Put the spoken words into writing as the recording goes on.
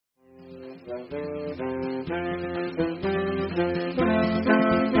The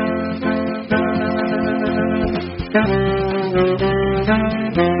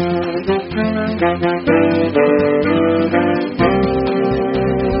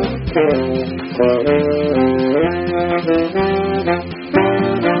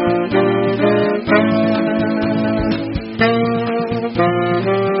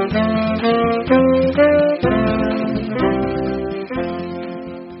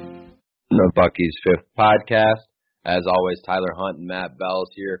Bucky's Fifth Podcast. As always, Tyler Hunt and Matt Bells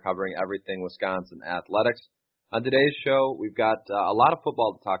here covering everything Wisconsin athletics. On today's show, we've got a lot of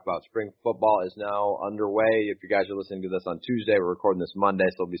football to talk about. Spring football is now underway. If you guys are listening to this on Tuesday, we're recording this Monday,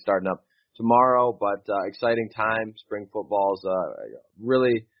 so it'll be starting up tomorrow. But exciting time. Spring football is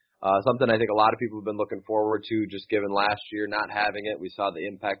really something I think a lot of people have been looking forward to, just given last year not having it. We saw the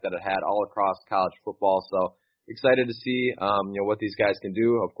impact that it had all across college football. So excited to see what these guys can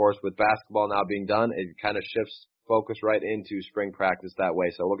do. Of course, with basketball now being done, it kind of shifts focus right into spring practice that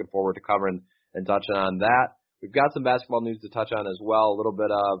way. So looking forward to covering and touching on that. We've got some basketball news to touch on as well. A little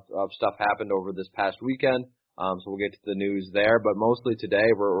bit of stuff happened over this past weekend, so we'll get to the news there. But mostly today,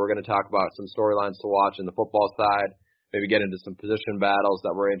 we're going to talk about some storylines to watch in the football side, maybe get into some position battles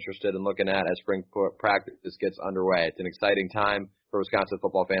that we're interested in looking at as spring practice gets underway. It's an exciting time for Wisconsin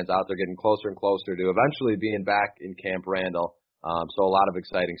football fans out there, getting closer and closer to eventually being back in Camp Randall. So a lot of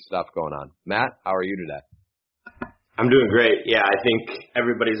exciting stuff going on. Matt, how are you today? I'm doing great. Yeah, I think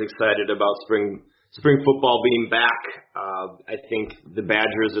everybody's excited about spring football being back. I think the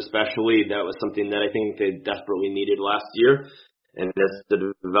Badgers especially, that was something that I think they desperately needed last year. And as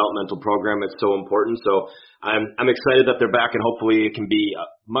the developmental program, it's so important. So I'm excited that they're back, and hopefully it can be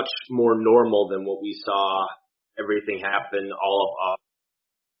much more normal than what we saw everything happen all of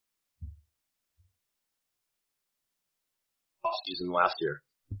off season last year.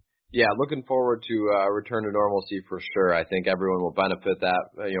 Yeah, looking forward to a return to normalcy for sure. I think everyone will benefit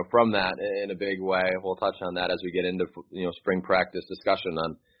from that in a big way. We'll touch on that as we get into spring practice discussion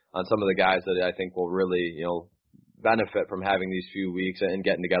on some of the guys that I think will really benefit from having these few weeks and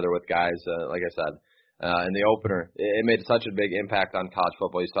getting together with guys. Like I said, in the opener, it made such a big impact on college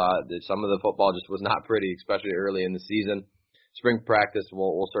football. You saw that some of the football just was not pretty, especially early in the season. Spring practice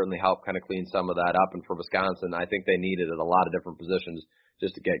will certainly help kind of clean some of that up. And for Wisconsin, I think they need it at a lot of different positions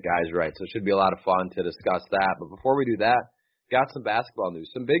just to get guys right. So it should be a lot of fun to discuss that. But before we do that, got some basketball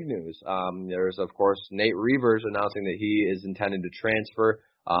news, some big news. There's, of course, Nate Reuvers announcing that he is intending to transfer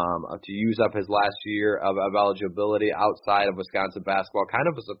to use up his last year of eligibility outside of Wisconsin basketball. Kind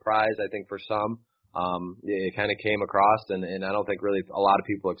of a surprise, I think, for some. It kind of came across, and I don't think really a lot of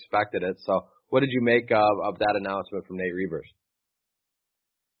people expected it. So what did you make of that announcement from Nate Reuvers?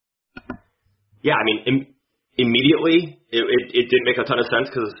 Yeah, I mean, immediately it didn't make a ton of sense,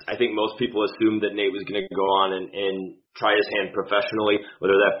 because I think most people assumed that Nate was going to go on and try his hand professionally,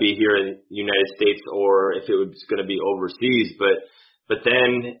 whether that be here in the United States or if it was going to be overseas. But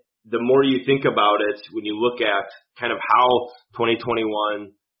then the more you think about it, when you look at kind of how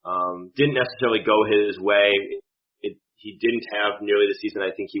 2021 didn't necessarily go his way, he didn't have nearly the season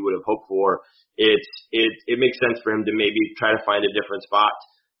I think he would have hoped for. It makes sense for him to maybe try to find a different spot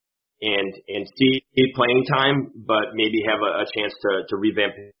and see playing time, but maybe have a chance to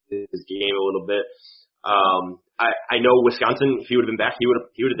revamp his game a little bit. I know Wisconsin, if he would have been back, he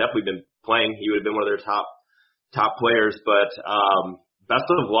would have definitely been playing. He would have been one of their top players. But best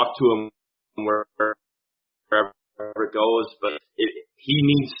of luck to him wherever it goes. But he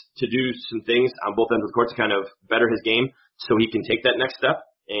needs to do some things on both ends of the court to kind of better his game so he can take that next step.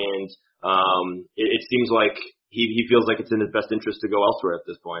 And it seems like he feels like it's in his best interest to go elsewhere at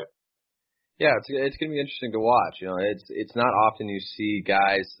this point. Yeah, it's going to be interesting to watch. It's not often you see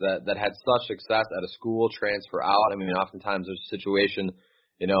guys that had such success at a school transfer out. I mean, oftentimes there's a situation,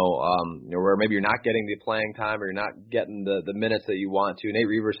 where maybe you're not getting the playing time or you're not getting the minutes that you want to. Nate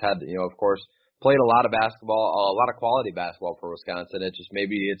Reuvers had, of course, played a lot of basketball, a lot of quality basketball for Wisconsin. It just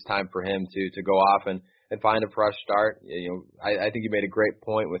maybe it's time for him to go off and find a fresh start. I think you made a great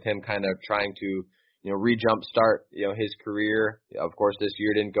point with him kind of trying to re-jumpstart, his career. Of course, this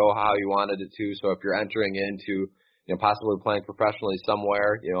year didn't go how he wanted it to. So if you're entering into, possibly playing professionally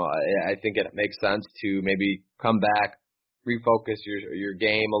somewhere, I think it makes sense to maybe come back, refocus your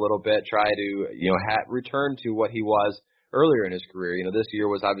game a little bit, try to, return to what he was earlier in his career. This year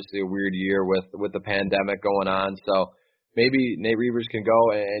was obviously a weird year with the pandemic going on. So maybe Nate Reuvers can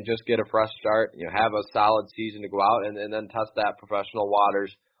go and just get a fresh start, have a solid season to go out and then test that professional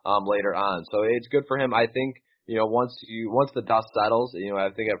waters later on. So it's good for him. I think, once the dust settles, I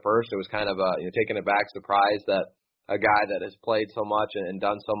think at first it was kind of a taken aback surprise that a guy that has played so much and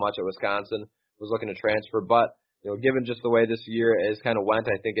done so much at Wisconsin, was looking to transfer. But, given just the way this year is kind of went,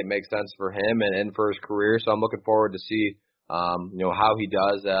 I think it makes sense for him and for his career. So I'm looking forward to see, how he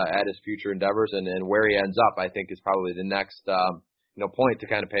does at his future endeavors and where he ends up. I think is probably the next, point to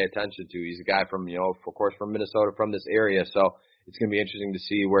kind of pay attention to. He's a guy from, of course, from Minnesota, from this area. So it's going to be interesting to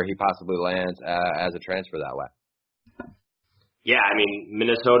see where he possibly lands as a transfer that way. Yeah, I mean,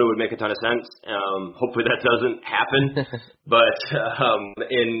 Minnesota would make a ton of sense. Hopefully that doesn't happen. But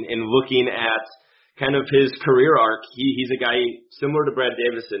in looking at kind of his career arc, he's a guy similar to Brad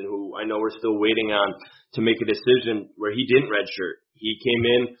Davison, who I know we're still waiting on to make a decision where he didn't redshirt. He came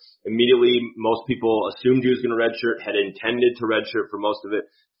in immediately. Most people assumed he was going to redshirt, had intended to redshirt for most of it.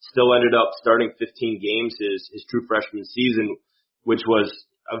 Still ended up starting 15 games his true freshman season, which was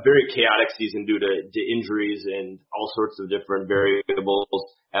a very chaotic season due to injuries and all sorts of different variables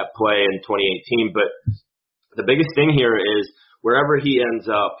at play in 2018. But the biggest thing here is wherever he ends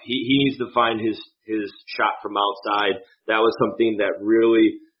up, he needs to find his shot from outside. That was something that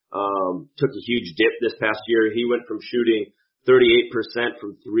really took a huge dip this past year. He went from shooting 38%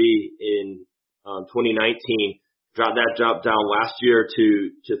 from three in 2019, dropped down last year to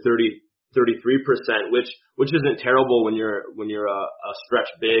 33%, which isn't terrible when you're a stretch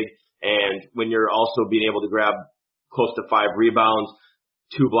big, and when you're also being able to grab close to 5 rebounds,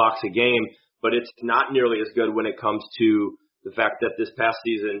 2 blocks a game. But it's not nearly as good when it comes to the fact that this past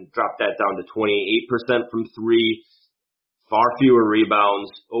season dropped that down to 28% from three, far fewer rebounds,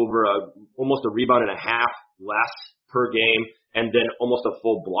 over almost a rebound and a half less per game, and then almost a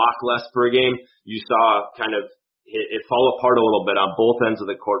full block less per game. You saw kind of it fall apart a little bit on both ends of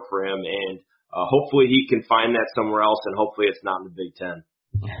the court for him, and hopefully he can find that somewhere else, and hopefully it's not in the Big Ten.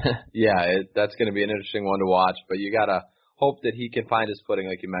 Yeah, that's going to be an interesting one to watch, but you got to hope that he can find his footing,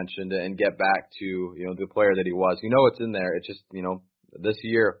 like you mentioned, and get back to, the player that he was. It's in there. It's just, this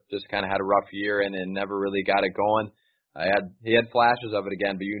year just kind of had a rough year and never really got it going. He had flashes of it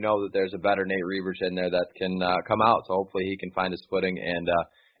again, but that there's a better Nate Reuvers in there that can come out, so hopefully he can find his footing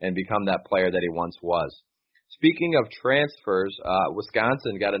and become that player that he once was. Speaking of transfers,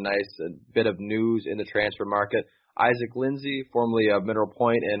 Wisconsin got a nice bit of news in the transfer market. Isaac Lindsey, formerly of Mineral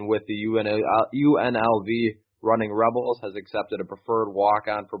Point and with the UNLV Running Rebels, has accepted a preferred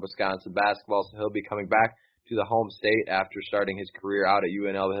walk-on for Wisconsin basketball, so he'll be coming back to the home state after starting his career out at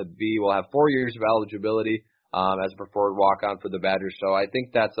UNLV. Will have 4 years of eligibility as a preferred walk-on for the Badgers, so I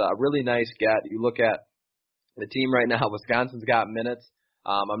think that's a really nice get. You look at the team right now, Wisconsin's got minutes.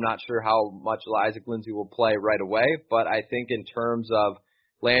 I'm not sure how much Isaac Lindsey will play right away, but I think in terms of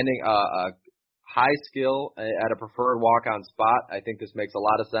landing a high skill at a preferred walk-on spot, I think this makes a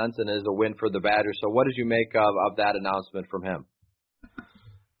lot of sense and is a win for the Badgers. So what did you make of that announcement from him?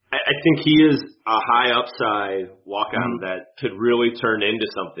 I think he is a high upside walk-on that could really turn into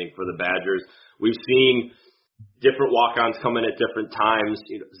something for the Badgers. We've seen different walk-ons come in at different times.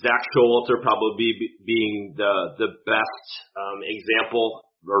 Zach Showalter probably being the best example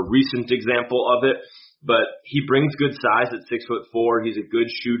or recent example of it, but he brings good size at 6'4". He's a good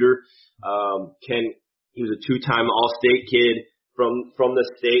shooter. He was a 2-time All-State kid from the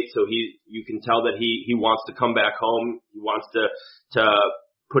state, so you can tell that he wants to come back home. He wants to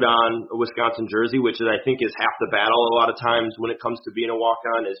put on a Wisconsin jersey, which is, I think, is half the battle a lot of times when it comes to being a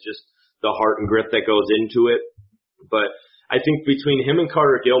walk-on, is just the heart and grit that goes into it. But I think between him and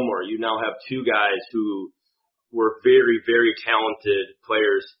Carter Gilmore, you now have two guys who were very, very talented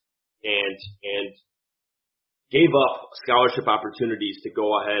players and gave up scholarship opportunities to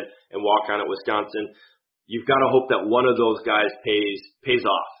go ahead and walk on at Wisconsin. You've got to hope that one of those guys pays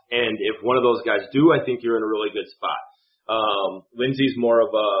off. And if one of those guys do, I think you're in a really good spot. Lindsey's more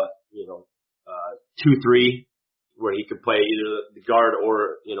of a 2-3, where he could play either the guard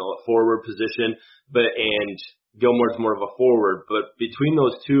or a forward position, and Gilmore's more of a forward. But between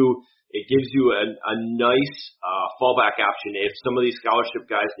those two, it gives you a nice fallback option if some of these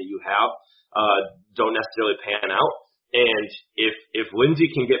scholarship guys that you have don't necessarily pan out. And if Lindsey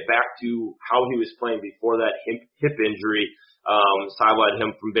can get back to how he was playing before that hip injury sidelined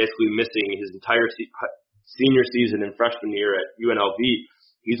him from basically missing his entire senior season and freshman year at UNLV,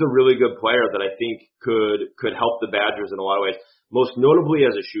 he's a really good player that I think could help the Badgers in a lot of ways, most notably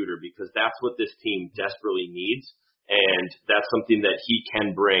as a shooter, because that's what this team desperately needs, and that's something that he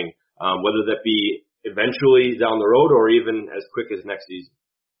can bring, whether that be eventually down the road or even as quick as next season.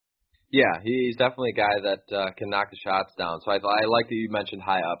 Yeah, he's definitely a guy that can knock the shots down. So I like that you mentioned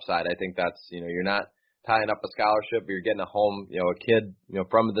high upside. I think that's, you're not tying up a scholarship, but you're getting a kid,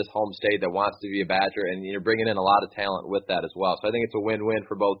 from this home state that wants to be a Badger, and you're bringing in a lot of talent with that as well. So I think it's a win-win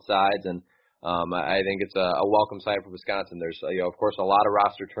for both sides, and I think it's a welcome sign for Wisconsin. There's, of course, a lot of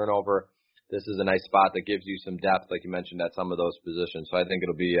roster turnover. This is a nice spot that gives you some depth, like you mentioned, at some of those positions. So I think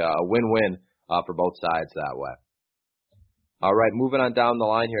it'll be a win-win for both sides that way. All right, moving on down the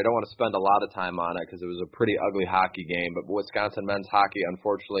line here. I don't want to spend a lot of time on it because it was a pretty ugly hockey game, but Wisconsin men's hockey,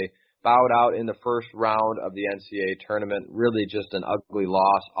 unfortunately, bowed out in the first round of the NCAA tournament. Really just an ugly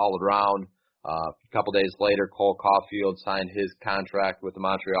loss all around. A couple days later, Cole Caulfield signed his contract with the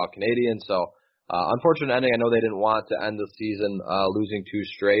Montreal Canadiens. So, unfortunate ending. I know they didn't want to end the season losing 2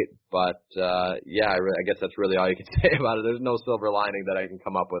 straight, but yeah, I guess that's really all you can say about it. There's no silver lining that I can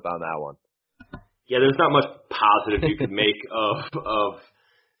come up with on that one. Yeah, there's not much positive you could make of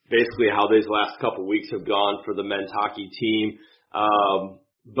basically how these last couple weeks have gone for the men's hockey team.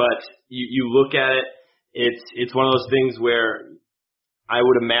 But you look at it, it's one of those things where I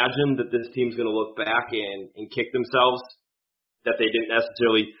would imagine that this team's going to look back and kick themselves that they didn't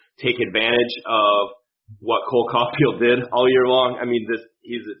necessarily take advantage of what Cole Caulfield did all year long. I mean,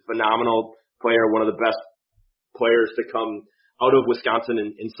 he's a phenomenal player, one of the best players to come out of Wisconsin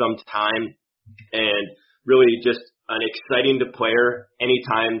in some time, and really just an exciting to player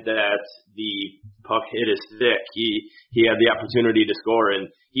anytime that the puck hit his stick. He had the opportunity to score, and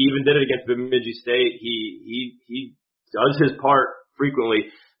he even did it against Bemidji State. He does his part frequently,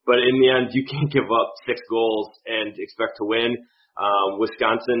 but in the end, you can't give up 6 goals and expect to win.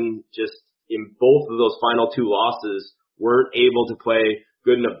 Wisconsin just in both of those final 2 losses weren't able to play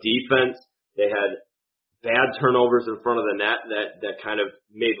good enough defense. They had bad turnovers in front of the net that kind of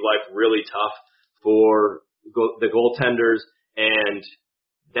made life really tough for the goaltenders, and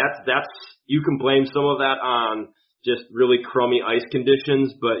that's you can blame some of that on just really crummy ice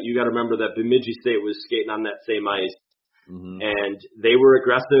conditions, but you got to remember that Bemidji State was skating on that same ice. Mm-hmm. And they were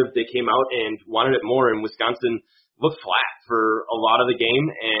aggressive. They came out and wanted it more, and Wisconsin looked flat for a lot of the game.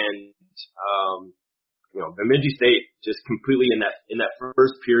 And Bemidji State just completely in that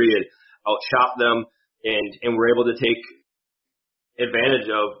first period outshot them, and were able to take advantage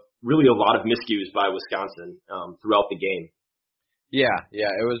of really a lot of miscues by Wisconsin throughout the game. Yeah,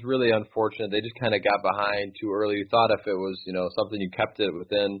 it was really unfortunate. They just kind of got behind too early. You thought if it was, something you kept it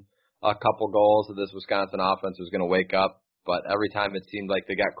within a couple goals that this Wisconsin offense was going to wake up, but every time it seemed like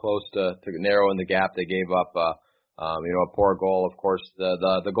they got close to narrowing the gap, they gave up a poor goal. Of course,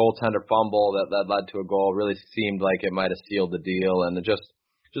 the goaltender fumble that led to a goal really seemed like it might have sealed the deal, and just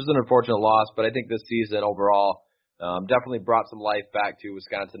an unfortunate loss. But I think this season overall definitely brought some life back to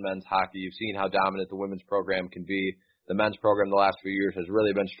Wisconsin men's hockey. You've seen how dominant the women's program can be. The men's program the last few years has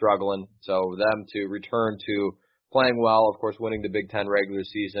really been struggling, so them to return to playing well, of course, winning the Big Ten regular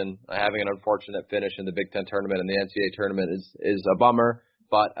season, having an unfortunate finish in the Big Ten tournament and the NCAA tournament is a bummer,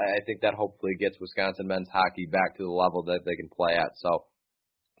 but I think that hopefully gets Wisconsin men's hockey back to the level that they can play at. So,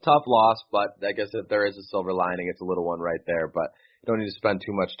 tough loss, but I guess if there is a silver lining, it's a little one right there. But you don't need to spend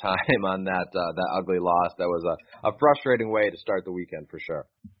too much time on that ugly loss. That was a frustrating way to start the weekend for sure.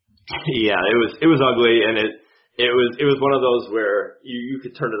 Yeah, it was ugly, and it was one of those where you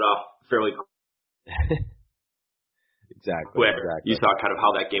could turn it off fairly quick. Exactly. You saw kind of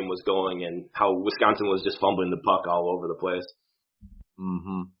how that game was going and how Wisconsin was just fumbling the puck all over the place.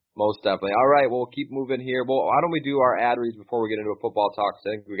 Mm-hmm. Most definitely. All right, well, we'll keep moving here. Well, why don't we do our ad reads before we get into a football talk? Because I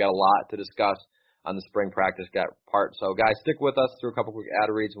think we got a lot to discuss on the spring practice part. So, guys, stick with us through a couple quick ad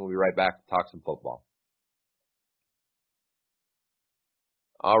reads, and we'll be right back to talk some football.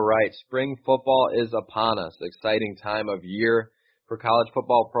 All right, spring football is upon us. Exciting time of year for college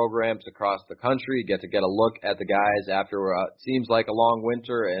football programs across the country. Get a look at the guys after it seems like a long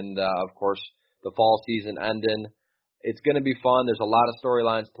winter and, of course, the fall season ending. It's going to be fun. There's a lot of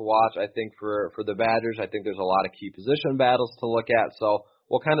storylines to watch, I think, for the Badgers. I think there's a lot of key position battles to look at. So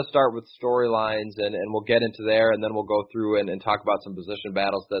we'll kind of start with storylines, and we'll get into there, and then we'll go through and talk about some position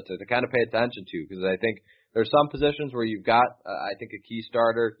battles to kind of pay attention to, because I think there's some positions where you've got, I think, a key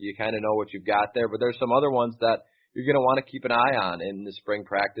starter. You kind of know what you've got there, but there's some other ones that you're going to want to keep an eye on in the spring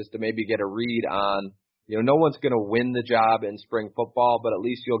practice to maybe get a read on. No one's going to win the job in spring football, but at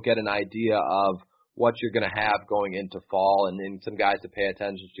least you'll get an idea of what you're going to have going into fall, and some guys to pay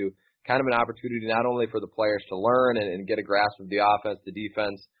attention to. Kind of an opportunity not only for the players to learn and get a grasp of the offense, the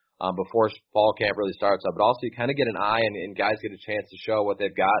defense, before fall camp really starts up, but also you kind of get an eye and guys get a chance to show what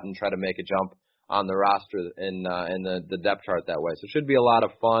they've got and try to make a jump on the roster in the depth chart that way. So it should be a lot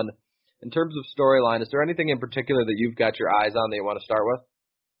of fun. In terms of storyline, is there anything in particular that you've got your eyes on that you want to start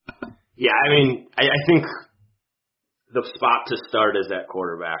with? Yeah, I mean, I think the spot to start is at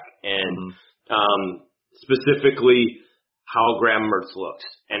quarterback, and specifically how Graham Mertz looks.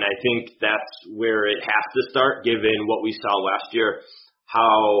 And I think that's where it has to start, given what we saw last year,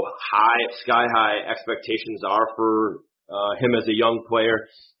 how sky high expectations are for him as a young player,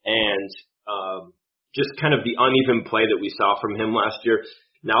 and just kind of the uneven play that we saw from him last year.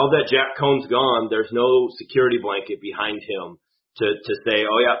 Now that Jack Cohn's gone, there's no security blanket behind him to say,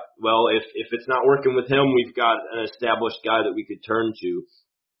 oh yeah, well, if it's not working with him, we've got an established guy that we could turn to.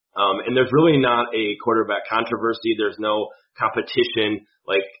 And there's really not a quarterback controversy. There's no competition.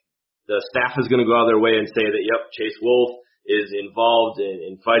 Like, the staff is going to go out of their way and say that, yep, Chase Wolf is involved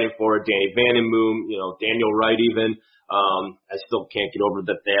in fighting for it. Danny Vandenboom, Daniel Wright even. I still can't get over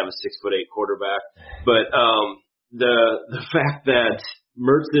that they have a 6'8" quarterback. But the fact that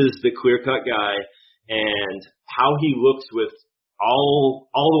Mertz is the clear-cut guy, and how he looks with all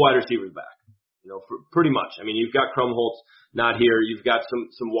the wide receivers back, for pretty much. I mean, you've got Krumholtz not here. You've got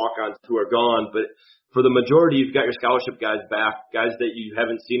some walk-ons who are gone, but for the majority, you've got your scholarship guys back, guys that you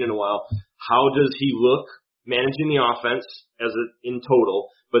haven't seen in a while. How does he look managing the offense in total?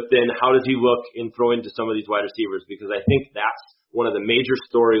 But then how does he look in throwing to some of these wide receivers? Because I think that's one of the major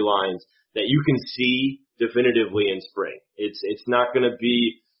storylines that you can see definitively in spring. It's not going to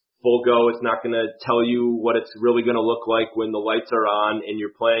be full go. It's not going to tell you what it's really going to look like when the lights are on and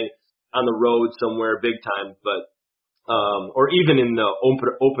you're playing on the road somewhere big time, but or even in the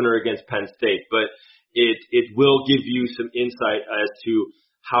opener against Penn State. But it will give you some insight as to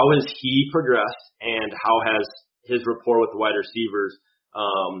how has he progressed and how has his rapport with the wide receivers.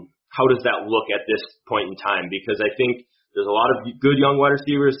 How does that look at this point in time? Because I think there's a lot of good young wide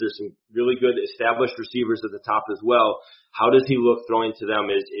receivers. There's some really good established receivers at the top as well. How does he look throwing to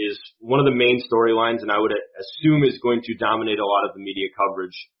them is one of the main storylines, and I would assume is going to dominate a lot of the media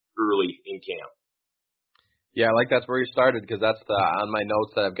coverage early in camp. Yeah, I like that's where you started, because that's on my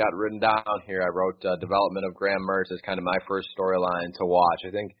notes that I've got written down here. I wrote development of Graham Mertz as kind of my first storyline to watch.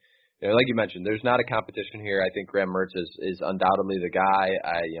 I think, like you mentioned, there's not a competition here. I think Graham Mertz is undoubtedly the guy.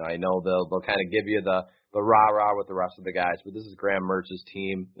 I know they'll kind of give you the rah-rah with the rest of the guys, but this is Graham Mertz's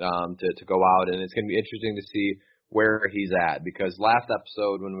team to go out, and it's going to be interesting to see where he's at, because last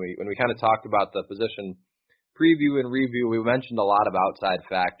episode when we kind of talked about the position preview and review, we mentioned a lot of outside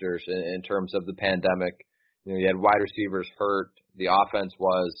factors in terms of the pandemic. You had wide receivers hurt. The offense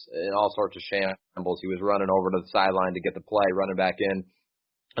was in all sorts of shambles. He was running over to the sideline to get the play, running back in.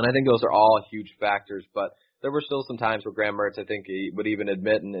 And I think those are all huge factors, but there were still some times where Graham Mertz, I think he would even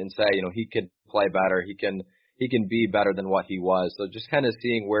admit and say, he could play better. He can be better than what he was. So just kind of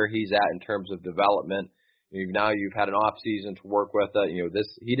seeing where he's at in terms of development. Now you've had an off season to work with it.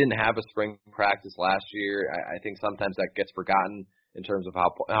 He didn't have a spring practice last year. I think sometimes that gets forgotten in terms of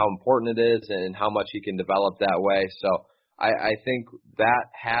how important it is and how much he can develop that way. So I think that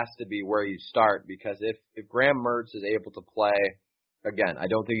has to be where you start, because if Graham Mertz is able to play, again, I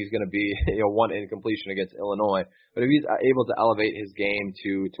don't think he's going to be one incompletion against Illinois, but if he's able to elevate his game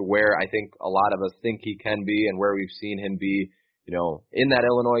to where I think a lot of us think he can be, and where we've seen him be, in that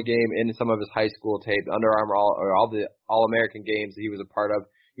Illinois game, in some of his high school tape, Under Armour, all the All-American games that he was a part of,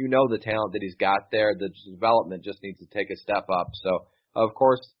 the talent that he's got there. The development just needs to take a step up. So, of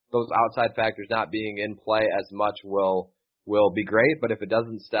course, those outside factors not being in play as much will be great, but if it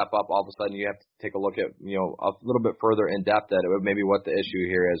doesn't step up, all of a sudden you have to take a look at, a little bit further in depth at maybe what the issue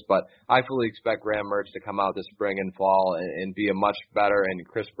here is. But I fully expect Graham Mertz to come out this spring and fall and be a much better and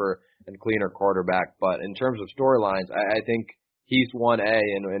crisper and cleaner quarterback. But in terms of storylines, I think he's 1A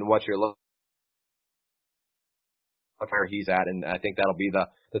in what you're looking at, where he's at, and I think that'll be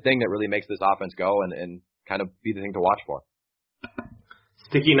the thing that really makes this offense go and kind of be the thing to watch for.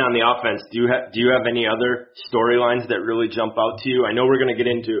 Sticking on the offense, do you have any other storylines that really jump out to you? I know we're going to get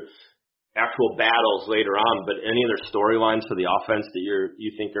into actual battles later on, but any other storylines for the offense that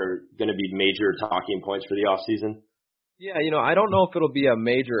you think are going to be major talking points for the offseason? Yeah, I don't know if it'll be a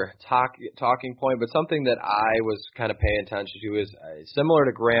major talking point, but something that I was kind of paying attention to is similar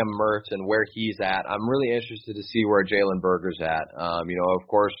to Graham Mertz and where he's at. I'm really interested to see where Jalen Berger's at. Of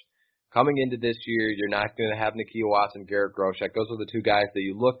course, coming into this year, you're not going to have Nakia Watson, Garrett Groshek. Those are the two guys that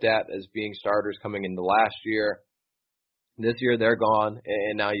you looked at as being starters coming into last year. This year, they're gone,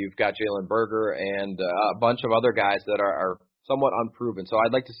 and now you've got Jalen Berger and a bunch of other guys that are somewhat unproven. So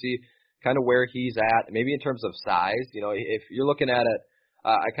I'd like to see kind of where he's at, maybe in terms of size. If you're looking at it,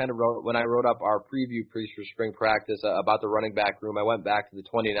 I kind of when I wrote up our preview for spring practice about the running back room, I went back to the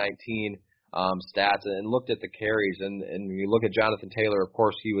 2019 stats and looked at the carries, and you look at Jonathan Taylor. Of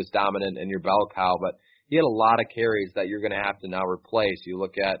course, he was dominant in your bell cow, but he had a lot of carries that you're going to have to now replace. You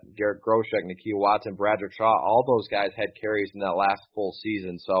look at Garrett Groshek, Nakia Watson, Bradrick Shaw, all those guys had carries in that last full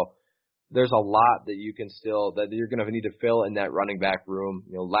season. So there's a lot that you're going to need to fill in that running back room.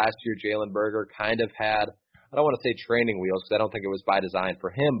 Last year Jalen Berger kind of had I don't want to say training wheels because I don't think it was by design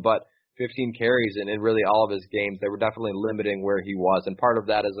for him, but 15 carries and in really all of his games, they were definitely limiting where he was. And part of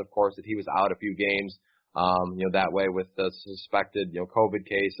that is, of course, that he was out a few games, that way with the suspected, COVID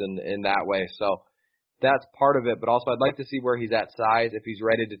case and in that way. So that's part of it. But also I'd like to see where he's at size, if he's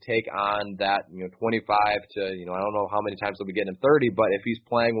ready to take on that, 25 to, I don't know how many times he'll be getting him 30, but if he's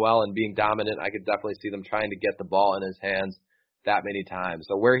playing well and being dominant, I could definitely see them trying to get the ball in his hands that many times.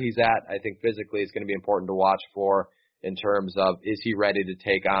 So where he's at, I think physically is going to be important to watch for in terms of, is he ready to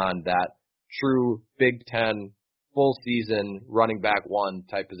take on that true Big Ten full season running back one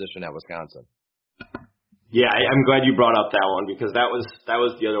type position at Wisconsin? Yeah, I'm glad you brought up that one because that was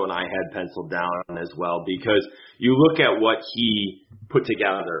the other one I had penciled down as well, because you look at what he put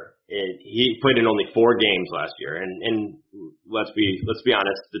together. He played in only 4 games last year, and let's be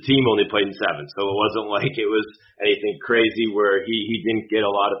honest, the team only played in 7, so it wasn't like it was anything crazy where he didn't get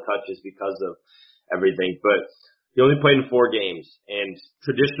a lot of touches because of everything. But he only played in 4 games, and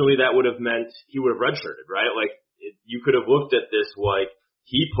traditionally that would have meant he would have redshirted, right? Like you could have looked at this like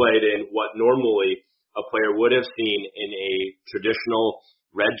he played in what normally a player would have seen in a traditional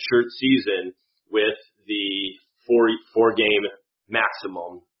redshirt season with the 4 game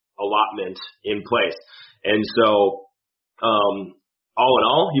maximum allotment in place. And so, all in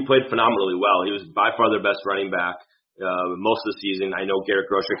all, he played phenomenally well. He was by far their best running back most of the season. I know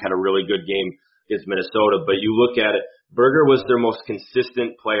Garrett Groshek had a really good game against Minnesota, but you look at it, Berger was their most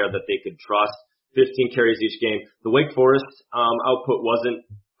consistent player that they could trust. 15 carries each game. The Wake Forest output wasn't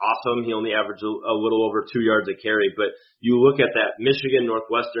awesome. He only averaged a little over 2 yards a carry. But you look at that, Michigan,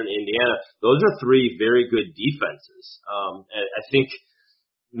 Northwestern, Indiana, those are 3 very good defenses. I think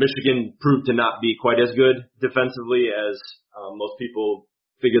Michigan proved to not be quite as good defensively as most people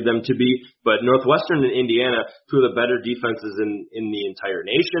figured them to be. But Northwestern and Indiana, 2 of the better defenses in the entire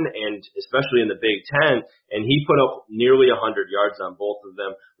nation, and especially in the Big Ten. And he put up nearly 100 yards on both of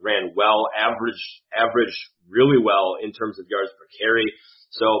them, ran well, averaged really well in terms of yards per carry.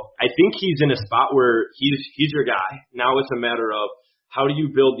 So I think he's in a spot where he's your guy. Now it's a matter of how do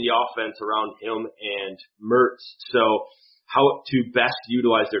you build the offense around him and Mertz, so how to best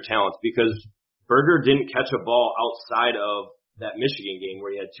utilize their talents, because Berger didn't catch a ball outside of that Michigan game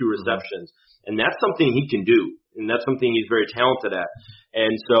where he had 2 receptions, and that's something he can do, and that's something he's very talented at.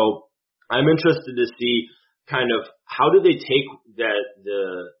 And so I'm interested to see kind of how do they take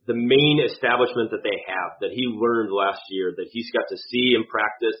the main establishment that they have, that he learned last year, that he's got to see in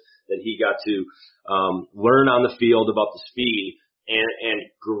practice, that he got to learn on the field about the speed, and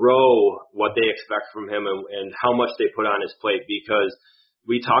grow what they expect from him and how much they put on his plate. Because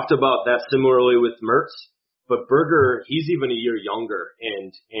we talked about that similarly with Mertz, but Berger, he's even a year younger,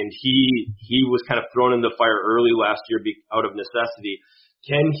 and he was kind of thrown in the fire early last year out of necessity.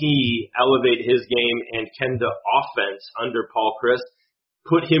 Can he elevate his game, and can the offense under Paul Chryst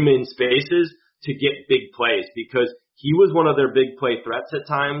put him in spaces to get big plays? Because he was one of their big play threats at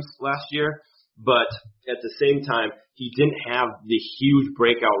times last year, but at the same time, he didn't have the huge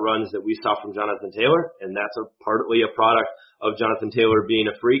breakout runs that we saw from Jonathan Taylor, and that's partly a product of Jonathan Taylor being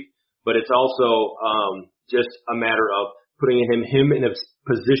a freak, but it's also just a matter of putting him in a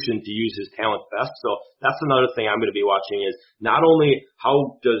position to use his talent best. So that's another thing I'm going to be watching, is not only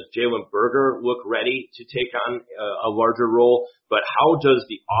how does Jalen Berger look ready to take on a larger role, but how does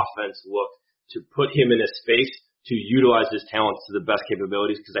the offense look to put him in a space to utilize his talents to the best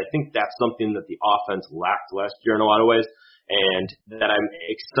capabilities, because I think that's something that the offense lacked last year in a lot of ways, and that I'm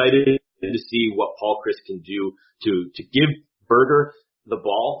excited to see what Paul Chryst can do to give Berger the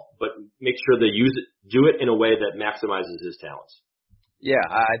ball, but make sure they do it in a way that maximizes his talents. Yeah,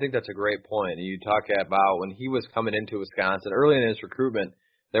 I think that's a great point. You talk about when he was coming into Wisconsin, early in his recruitment,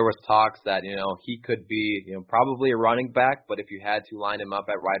 there was talks that, he could be, probably a running back, but if you had to line him up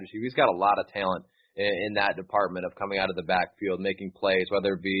at wide receiver, he's got a lot of talent in that department of coming out of the backfield, making plays,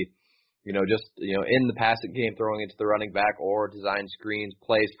 whether it be, in the passing game, throwing into the running back, or design screens,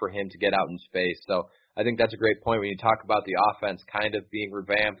 plays for him to get out in space. So I think that's a great point when you talk about the offense kind of being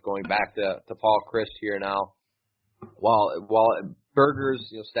revamped, going back to Paul Chryst here now. While Berger's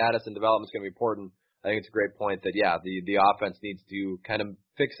status and development is going to be important, I think it's a great point that, the offense needs to kind of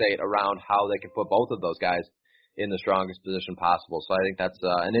fixate around how they can put both of those guys in the strongest position possible. So I think that's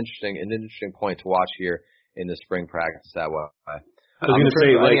an interesting point to watch here in the spring practice that way. I was going to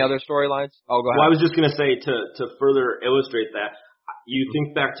say, any other storylines? Oh, go ahead. Well, I was just going to say, to further illustrate that, you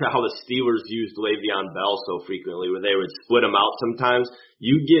think back to how the Steelers used Le'Veon Bell so frequently, where they would split him out sometimes.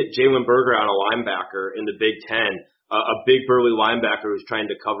 You get Jalen Berger on a linebacker in the Big Ten, a big burly linebacker who's trying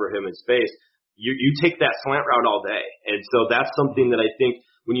to cover him in space. You take that slant route all day. And so that's something that I think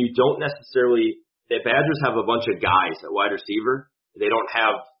when you don't necessarily the Badgers have a bunch of guys at wide receiver. They don't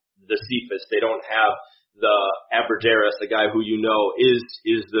have the Cephas. They don't have the Aberderis, the guy who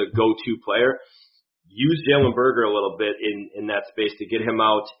is the go-to player. Use Jalen Berger a little bit in that space to get him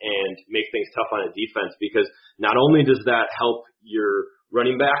out and make things tough on a defense, because not only does that help your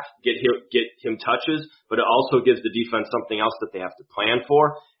running back get him touches, but it also gives the defense something else that they have to plan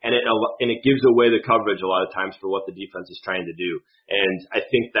for, and it gives away the coverage a lot of times for what the defense is trying to do. And I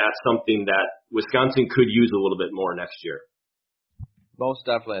think that's something that Wisconsin could use a little bit more next year. Most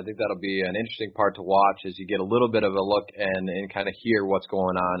definitely. I think that'll be an interesting part to watch as you get a little bit of a look and kind of hear what's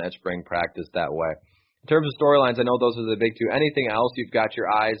going on at spring practice that way. In terms of storylines, I know those are the big two. Anything else you've got your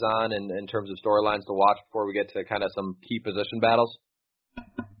eyes on in terms of storylines to watch before we get to kind of some key position battles?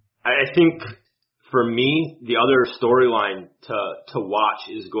 I think for me, the other storyline to watch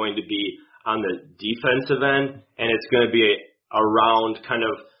is going to be on the defensive end, and it's going to be around kind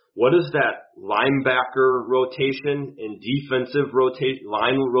of what does that linebacker rotation and defensive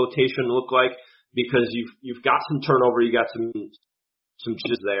line rotation look like, because you've got some turnover, you got some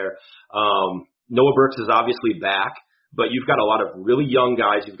changes there. Noah Burks is obviously back, but you've got a lot of really young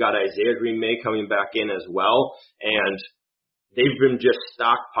guys. You've got Isaiah Green-May coming back in as well, and they've been just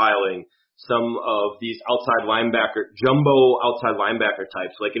stockpiling some of these jumbo outside linebacker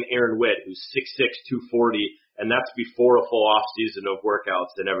types, like an Aaron Witt, who's 6'6", 240, and that's before a full off season of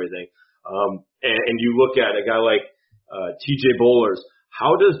workouts and everything. And you look at a guy like TJ Bollers.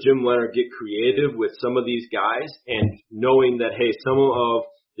 How does Jim Leonhard get creative with some of these guys, and knowing that, hey, some of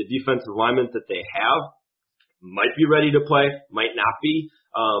the defensive linemen that they have might be ready to play, might not be.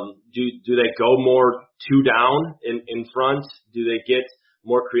 Do they go more two down in front? Do they get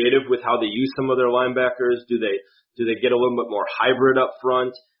more creative with how they use some of their linebackers? Do they get a little bit more hybrid up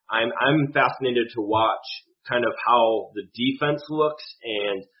front? I'm fascinated to watch kind of how the defense looks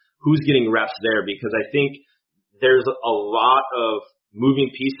and who's getting reps there, because I think there's a lot of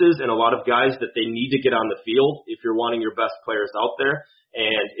moving pieces and a lot of guys that they need to get on the field if you're wanting your best players out there.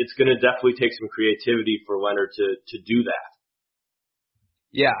 And it's going to definitely take some creativity for Leonhard to do that.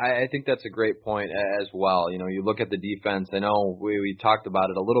 Yeah, I think that's a great point as well. You know, you look at the defense. I know we talked about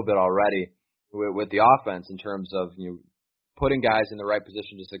it a little bit already with the offense in terms of putting guys in the right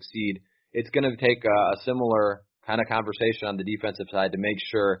position to succeed. It's going to take a similar kind of conversation on the defensive side to make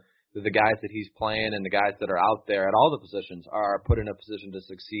sure that the guys that he's playing and the guys that are out there at all the positions are put in a position to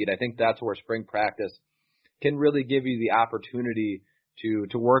succeed. I think that's where spring practice can really give you the opportunity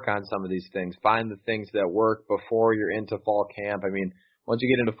to work on some of these things, find the things that work before you're into fall camp. I mean, once you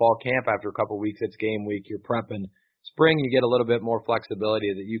get into fall camp after a couple of weeks, it's game week, you're prepping. Spring, you get a little bit more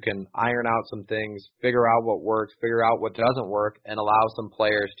flexibility that you can iron out some things, figure out what works, figure out what doesn't work, and allow some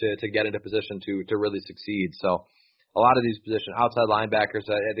players to get into position to really succeed. So a lot of these positions, outside linebackers,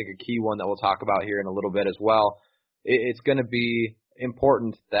 I think a key one that we'll talk about here in a little bit as well. It's going to be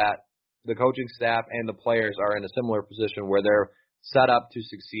important that the coaching staff and the players are in a similar position where they're set up to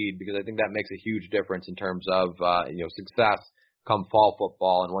succeed, because I think that makes a huge difference in terms of success come fall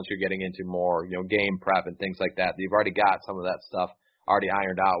football, and once you're getting into more game prep and things like that, you've already got some of that stuff already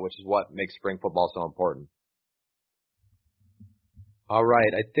ironed out, which is what makes spring football so important. All right,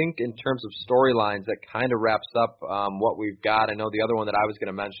 I think in terms of storylines, that kind of wraps up what we've got. I know the other one that I was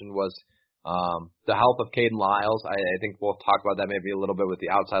going to mention was the health of Caden Lyles. I think we'll talk about that maybe a little bit with the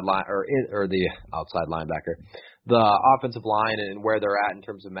outside line or the outside linebacker, the offensive line, and where they're at in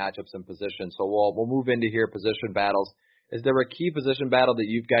terms of matchups and positions. So we'll move into here position battles. Is there a key position battle that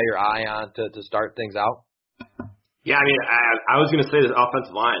you've got your eye on to start things out? Yeah, I mean, I was going to say the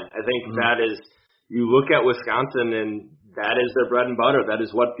offensive line. I think that is, you look at Wisconsin and that is their bread and butter. That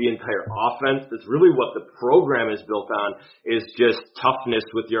is what the entire offense, that's really what the program is built on, is just toughness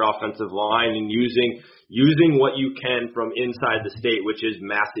with your offensive line and using what you can from inside the state, which is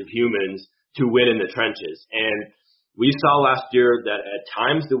massive humans, to win in the trenches. And we saw last year that at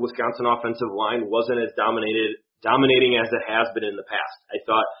times the Wisconsin offensive line wasn't as dominating as it has been in the past. I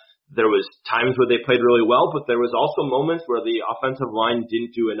thought there was times where they played really well, but there was also moments where the offensive line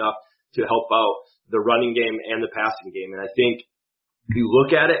didn't do enough to help out the running game and the passing game. And I think if you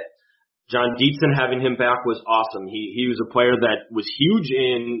look at it, John Dietzen, having him back was awesome. He was a player that was huge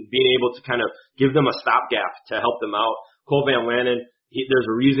in being able to kind of give them a stopgap to help them out. Cole Van Lanen, there's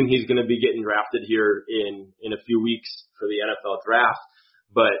a reason he's going to be getting drafted here in a few weeks for the NFL draft.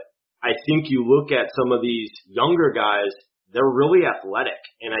 But I think you look at some of these younger guys, they're really athletic.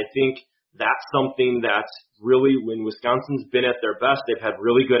 And I think that's something that's really, when Wisconsin's been at their best, they've had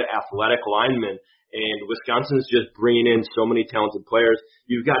really good athletic linemen. And Wisconsin's just bringing in so many talented players.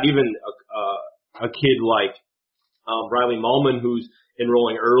 You've got even a kid like Riley Mahlman, who's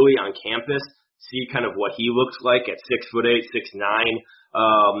enrolling early on campus see kind of what he looks like at 6'8",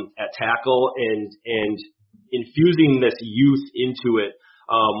 6'9", at tackle, and infusing this youth into it.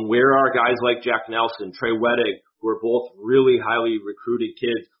 Where are guys like Jack Nelson, Trey Wettig, who are both really highly recruited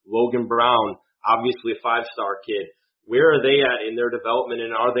kids, Logan Brown, obviously a 5-star kid. Where are they at in their development,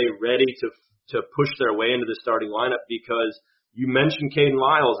 and are they ready to push their way into the starting lineup? Because you mentioned Caden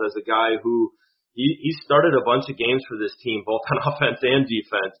Lyles as a guy who he started a bunch of games for this team, both on offense and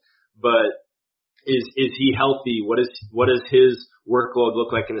defense. But is he healthy? What does his workload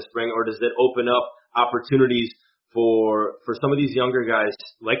look like in the spring, or does it open up opportunities for some of these younger guys,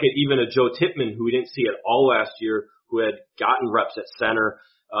 like even a Joe Tippmann, who we didn't see at all last year, who had gotten reps at center?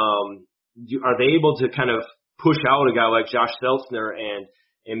 Are they able to kind of push out a guy like Josh Seltzner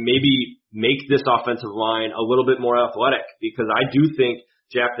and maybe make this offensive line a little bit more athletic? Because I do think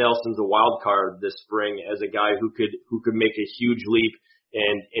Jack Nelson's a wild card this spring as a guy who could make a huge leap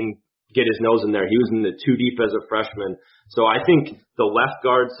and get his nose in there. He was in the 2 deep as a freshman. So I think the left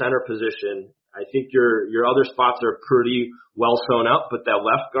guard center position, I think your other spots are pretty well sewn up, but that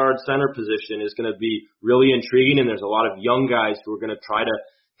left guard center position is going to be really intriguing, and there's a lot of young guys who are going to try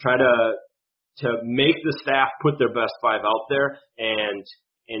to make the staff put their best 5 out there and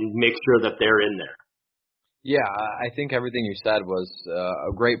make sure that they're in there. Yeah, I think everything you said was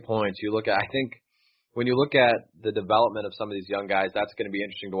a great point. I think when you look at the development of some of these young guys, that's going to be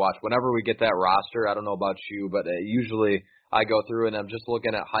interesting to watch. Whenever we get that roster, I don't know about you, but usually I go through and I'm just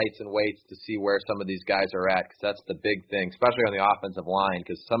looking at heights and weights to see where some of these guys are at, because that's the big thing, especially on the offensive line,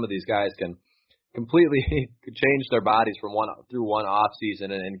 because some of these guys can completely change their bodies through one off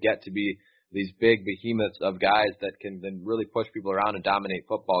season and get to be these big behemoths of guys that can then really push people around and dominate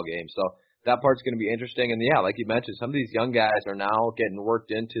football games. So that part's going to be interesting. And yeah, like you mentioned, some of these young guys are now getting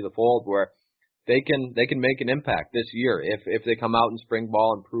worked into the fold where they can make an impact this year if they come out in spring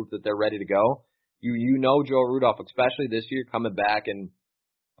ball and prove that they're ready to go. You know Joe Rudolph, especially this year, coming back and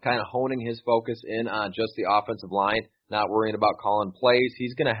kind of honing his focus in on just the offensive line, not worrying about calling plays.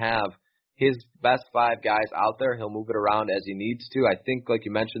 He's going to have his best 5 guys out there. He'll move it around as he needs to. I think, like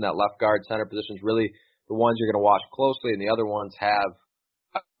you mentioned, that left guard center position is really the ones you're going to watch closely, and the other ones have,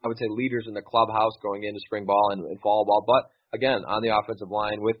 I would say, leaders in the clubhouse going into spring ball and fall ball. But again, on the offensive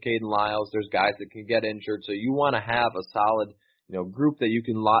line with Caden Lyles, there's guys that can get injured, so you want to have a solid, group that you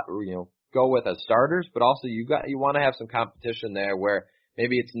can, go with as starters, but also you want to have some competition there where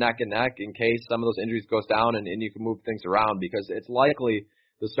maybe it's neck and neck in case some of those injuries goes down and you can move things around, because it's likely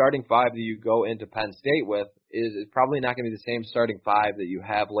the starting 5 that you go into Penn State with is probably not going to be the same starting 5 that you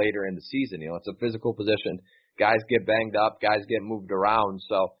have later in the season. It's a physical position. Guys get banged up, guys get moved around,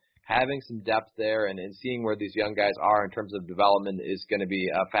 so having some depth there and seeing where these young guys are in terms of development is going to be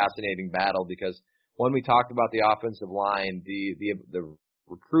a fascinating battle, because when we talked about the offensive line, the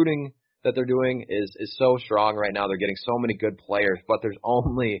recruiting that they're doing is so strong right now. They're getting so many good players, but there's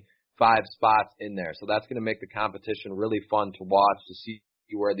only 5 spots in there. So that's going to make the competition really fun to watch, to see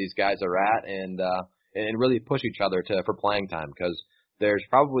where these guys are at and really push each other for playing time, because there's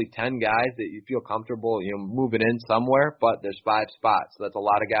probably 10 guys that you feel comfortable, moving in somewhere, but there's 5 spots. So that's a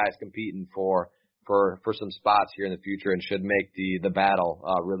lot of guys competing for some spots here in the future, and should make the battle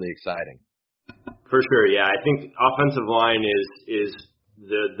really exciting. For sure, yeah. I think offensive line is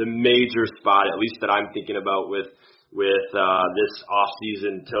the major spot, at least that I'm thinking about with this off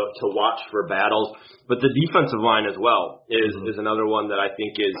season to watch for battles. But the defensive line as well is another one that I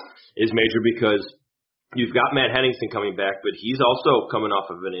think is major, because you've got Matt Henningsen coming back, but he's also coming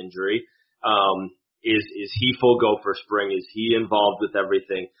off of an injury. Is he full go for spring? Is he involved with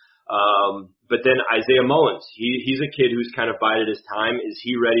everything? But then Isaiah Mullins, he's a kid who's kind of bided his time. Is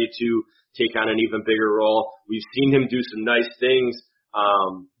he ready to take on an even bigger role? We've seen him do some nice things.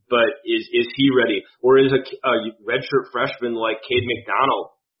 But is he ready? Or is a redshirt freshman like Cade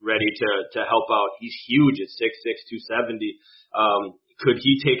McDonald ready to help out? He's huge at 6'6", 270. Could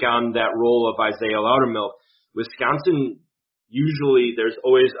he take on that role of Isaiah Loudermilk? Wisconsin, usually there's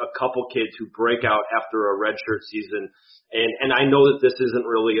always a couple kids who break out after a redshirt season. And I know that this isn't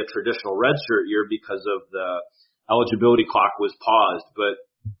really a traditional redshirt year because of the eligibility clock was paused. But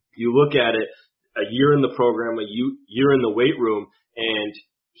you look at it, a year in the program, a year in the weight room, and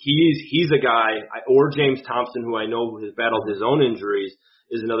he's a guy, or James Thompson, who I know has battled his own injuries,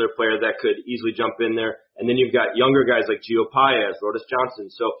 is another player that could easily jump in there. And then you've got younger guys like Gio Paez, Rodas Johnson.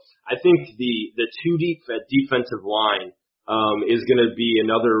 So I think the 2 deep at defensive line is going to be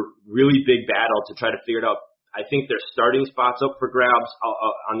another really big battle to try to figure it out. I think there's starting spots up for grabs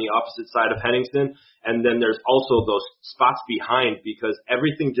on the opposite side of Henningsen, and then there's also those spots behind, because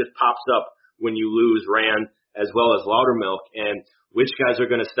everything just pops up when you lose Rand as well as Loudermilk, and which guys are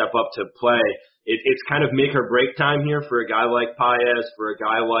going to step up to play. it's kind of make or break time here for a guy like Paez, for a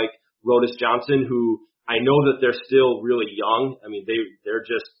guy like Rodas Johnson, who I know that they're still really young. I mean, they're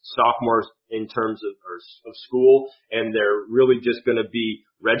just sophomores in terms of school, and they're really just going to be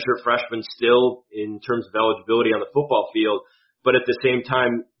redshirt freshmen still in terms of eligibility on the football field. But at the same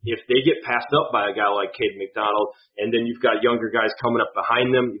time, if they get passed up by a guy like Cade McDonald, and then you've got younger guys coming up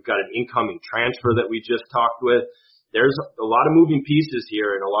behind them, you've got an incoming transfer that we just talked with, there's a lot of moving pieces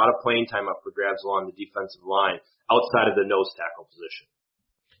here and a lot of playing time up for grabs along the defensive line outside of the nose tackle position.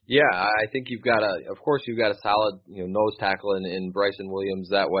 Yeah, I think you've got of course you've got a solid, nose tackle in Bryson Williams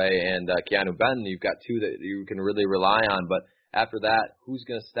that way, and Keanu Benton. You've got two that you can really rely on, but after that, who's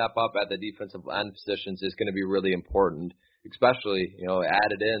going to step up at the defensive end positions is going to be really important. Especially,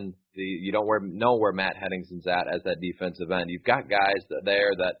 added in you don't know where Matt Henningsen's at as that defensive end. You've got guys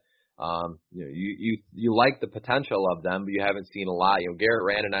there that you like the potential of them, but you haven't seen a lot. Garrett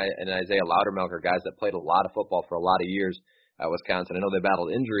Rand and Isaiah Loudermilk are guys that played a lot of football for a lot of years at Wisconsin. I know they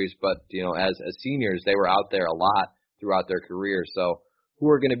battled injuries, but as seniors, they were out there a lot throughout their career. So who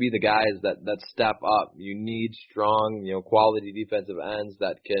are going to be the guys that step up? You need strong, quality defensive ends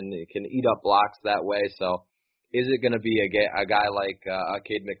that can eat up blocks that way. So is it going to be a guy like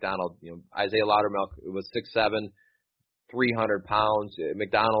Cade McDonald? Isaiah Loudermilk was 6'7", 300 pounds.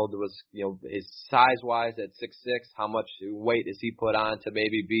 McDonald was, his size-wise at 6'6". How much weight is he put on to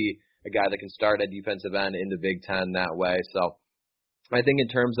maybe be a guy that can start at defensive end in the Big Ten that way? So I think in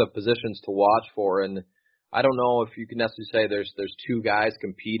terms of positions to watch for, and I don't know if you can necessarily say there's two guys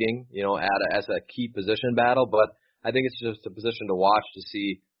competing, as a key position battle, but I think it's just a position to watch to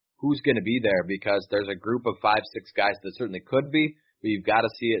see who's going to be there, because there's a group of 5-6 guys that certainly could be, but you've got to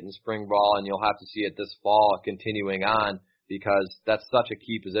see it in spring ball, and you'll have to see it this fall continuing on, because that's such a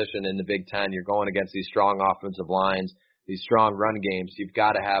key position in the Big Ten. You're going against these strong offensive lines, these strong run games. You've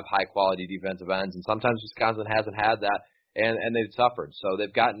got to have high-quality defensive ends, and sometimes Wisconsin hasn't had that, and they've suffered. So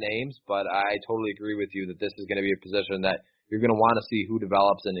they've got names, but I totally agree with you that this is going to be a position that you're going to want to see who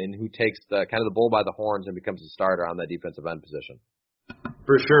develops and who takes the kind of the bull by the horns and becomes a starter on that defensive end position.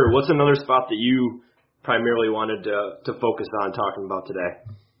 For sure. What's another spot that you primarily wanted to focus on talking about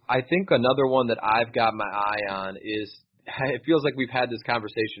today? I think another one that I've got my eye on is, it feels like we've had this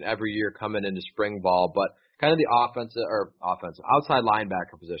conversation every year coming into spring ball, but kind of the offensive outside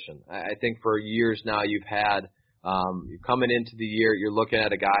linebacker position. I think for years now you've had, coming into the year, you're looking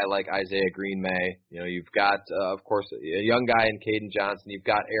at a guy like Isaiah Green-May. You've got, of course, a young guy in Caden Johnson. You've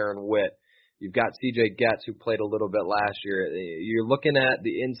got Aaron Witt. You've got C.J. Getz, who played a little bit last year. You're looking at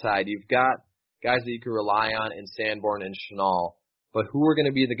the inside. You've got guys that you can rely on in Sanborn and Chenal. But who are going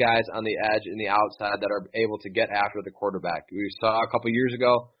to be the guys on the edge and the outside that are able to get after the quarterback? We saw a couple years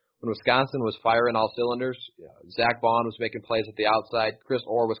ago when Wisconsin was firing all cylinders. Zach Bond was making plays at the outside. Chris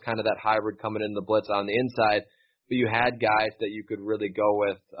Orr was kind of that hybrid coming in the blitz on the inside. But you had guys that you could really go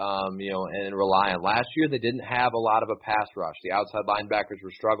with, and rely on. Last year, they didn't have a lot of a pass rush. The outside linebackers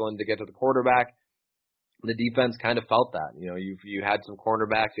were struggling to get to the quarterback. The defense kind of felt that. You had some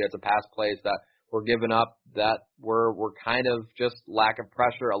cornerbacks, you had some pass plays that were given up that were kind of just lack of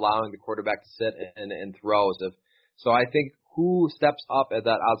pressure, allowing the quarterback to sit and throw. So I think who steps up at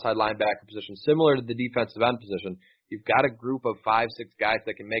that outside linebacker position, similar to the defensive end position, you've got a group of 5-6 guys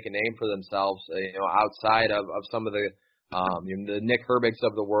that can make a name for themselves, outside of some of the Nick Herbigs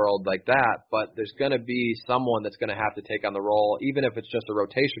of the world like that. But there's going to be someone that's going to have to take on the role, even if it's just a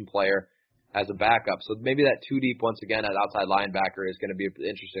rotation player as a backup. So maybe that two deep once again at outside linebacker is going to be an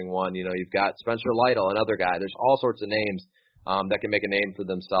interesting one. You've got Spencer Lytle, another guy. There's all sorts of names that can make a name for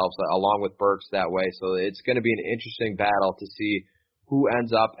themselves, along with Burks that way. So it's going to be an interesting battle to see who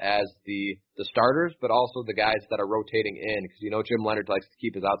ends up as the starters, but also the guys that are rotating in, because Jim Leonard likes to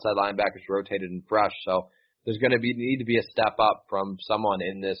keep his outside linebackers rotated and fresh. So there's going to need to be a step up from someone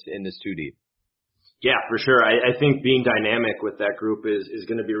in this two deep. Yeah, for sure. I think being dynamic with that group is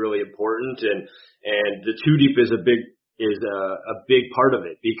going to be really important, and the two deep is a big part of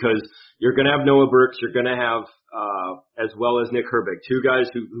it, because you're going to have Noah Burks, you're going to have as well as Nick Herbig, two guys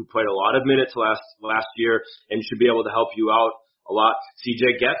who played a lot of minutes last year and should be able to help you out a lot.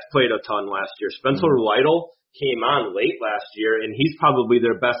 C.J. Getz played a ton last year. Spencer Lytle came on late last year, and he's probably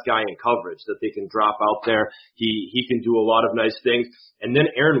their best guy in coverage that they can drop out there. He can do a lot of nice things. And then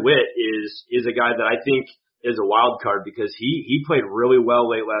Aaron Witt is a guy that I think is a wild card, because he played really well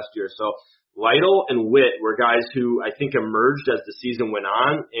late last year. So Lytle and Witt were guys who I think emerged as the season went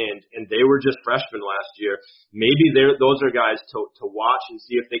on, and they were just freshmen last year. Maybe those are guys to watch and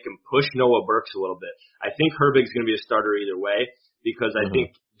see if they can push Noah Burks a little bit. I think Herbig's going to be a starter either way, because I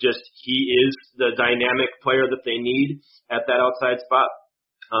think just he is the dynamic player that they need at that outside spot.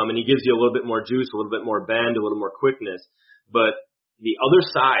 and he gives you a little bit more juice, a little bit more bend, a little more quickness. But the other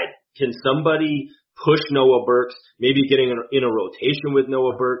side, can somebody push Noah Burks, maybe getting in a rotation with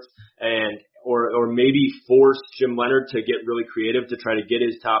Noah Burks, or maybe force Jim Leonhard to get really creative to try to get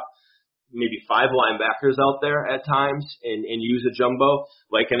his top maybe 5 linebackers out there at times and use a jumbo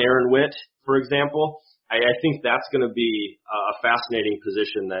like an Aaron Witt, for example. I think that's going to be a fascinating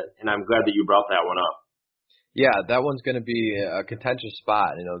position, and I'm glad that you brought that one up. Yeah, that one's going to be a contentious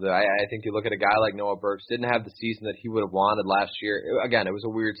spot. I think you look at a guy like Noah Burks, didn't have the season that he would have wanted last year. Again, it was a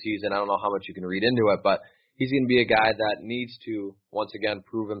weird season. I don't know how much you can read into it, but he's going to be a guy that needs to, once again,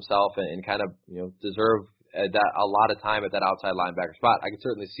 prove himself and kind of, deserve that a lot of time at that outside linebacker spot. I could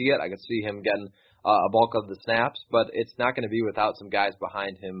certainly see it. I could see him getting a bulk of the snaps, but it's not going to be without some guys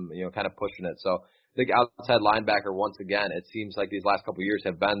behind him, kind of pushing it. So I think outside linebacker, once again, it seems like these last couple of years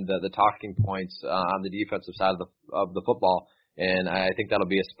have been the talking points on the defensive side of the football, and I think that'll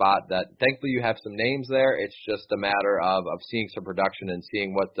be a spot that, thankfully, you have some names there. It's just a matter of seeing some production and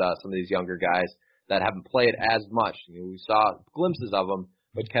seeing what some of these younger guys that haven't played as much. We saw glimpses of them,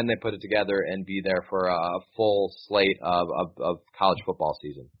 but can they put it together and be there for a full slate of college football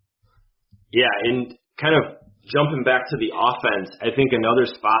season? Yeah, and kind of jumping back to the offense, I think another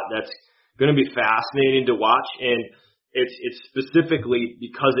spot that's going to be fascinating to watch, and it's specifically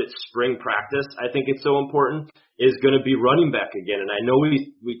because it's spring practice, I think it's so important, is going to be running back again. And I know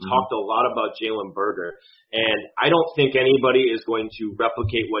we talked a lot about Jalen Berger, and I don't think anybody is going to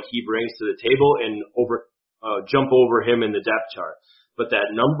replicate what he brings to the table and jump over him in the depth chart. But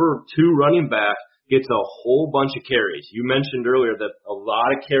that number 2 running back gets a whole bunch of carries. You mentioned earlier that a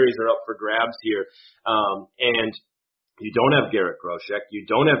lot of carries are up for grabs here, and you don't have Garrett Groshek. You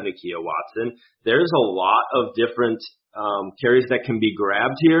don't have Nakia Watson. There's a lot of different carries that can be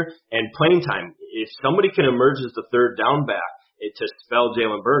grabbed here. And playing time, if somebody can emerge as the third down back to spell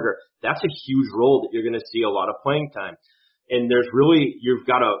Jalen Berger, that's a huge role that you're going to see a lot of playing time. And you've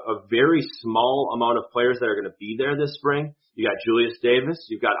got a very small amount of players that are going to be there this spring. You got Julius Davis,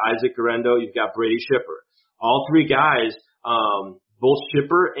 you've got Isaac Guerendo, you've got Brady Schipper. All 3 guys, both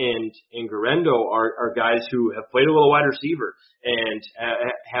Schipper and Guerendo are guys who have played a little wide receiver and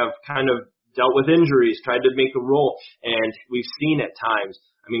have kind of dealt with injuries, tried to make a role, and we've seen at times.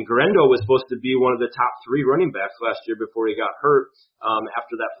 I mean, Guerendo was supposed to be one of the top 3 running backs last year before he got hurt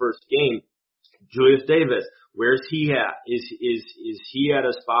after that first game. Julius Davis, where's he at? Is he at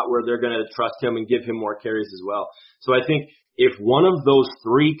a spot where they're going to trust him and give him more carries as well? So I think if one of those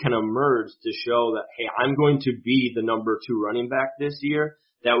 3 can emerge to show that, hey, I'm going to be the number 2 running back this year,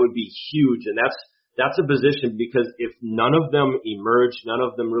 that would be huge. And that's a position, because if none of them emerge, none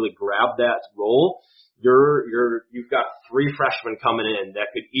of them really grab that role, you've got 3 freshmen coming in that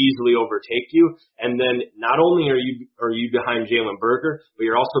could easily overtake you. And then not only are you behind Jalen Berger, but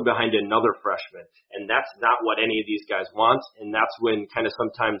you're also behind another freshman. And that's not what any of these guys want. And that's when kind of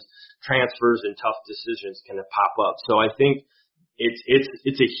sometimes transfers and tough decisions kind of pop up. So I think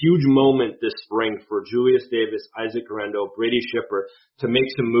it's a huge moment this spring for Julius Davis, Isaac Guerendo, Brady Schipper to make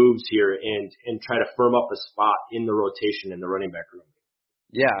some moves here and try to firm up a spot in the rotation in the running back room.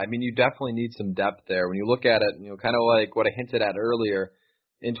 Yeah, I mean, you definitely need some depth there. When you look at it, kind of like what I hinted at earlier,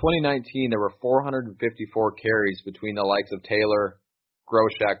 in 2019, there were 454 carries between the likes of Taylor,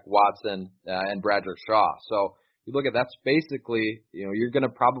 Groshek, Watson, and Bradrick Shaw. So you look at that's basically, you're going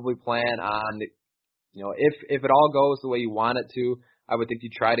to probably plan on, if it all goes the way you want it to, I would think you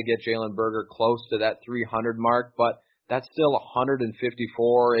try to get Jalen Berger close to that 300 mark, but that's still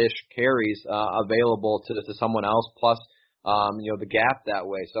 154-ish carries available to someone else, plus the gap that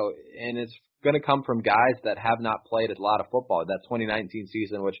way. So, and it's going to come from guys that have not played a lot of football. That 2019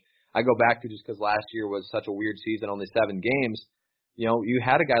 season, which I go back to just because last year was such a weird season, only 7 games. You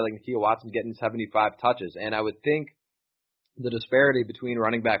had a guy like Nakia Watson getting 75 touches, and I would think the disparity between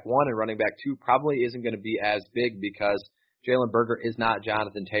running back 1 and running back 2 probably isn't going to be as big because Jalen Berger is not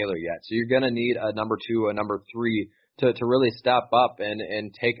Jonathan Taylor yet. So you're going to need a number 2, a number 3 to really step up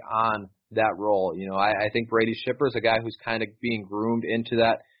and take on that role. I think Brady Schipper is a guy who's kind of being groomed into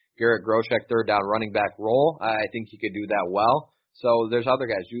that Garrett Groshek third down running back role. I think he could do that well. So there's other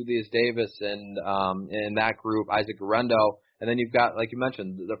guys, Julius Davis and in that group, Isaac Guerendo. And then you've got, like you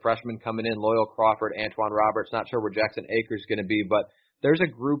mentioned, the freshmen coming in, Loyal Crawford, Antoine Roberts. Not sure where Jackson Akers is going to be, but there's a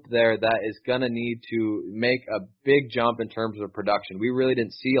group there that is going to need to make a big jump in terms of production. We really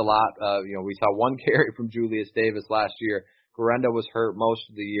didn't see a lot. We saw 1 carry from Julius Davis last year. Guerendo was hurt most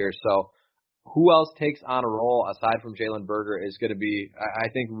of the year. So who else takes on a role aside from Jalen Berger is going to be, I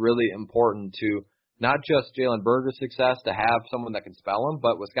think, really important to not just Jalen Berger's success, to have someone that can spell him,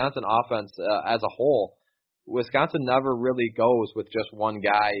 but Wisconsin offense as a whole. Wisconsin never really goes with just one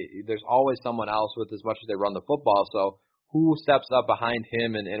guy. There's always someone else with as much as they run the football. So who steps up behind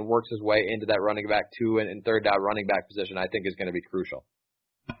him and works his way into that running back 2 and third down running back position, I think is going to be crucial.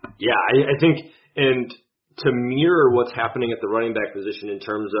 Yeah, I think, and to mirror what's happening at the running back position in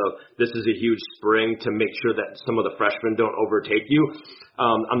terms of this is a huge spring to make sure that some of the freshmen don't overtake you.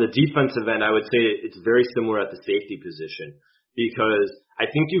 On the defensive end, I would say it's very similar at the safety position because I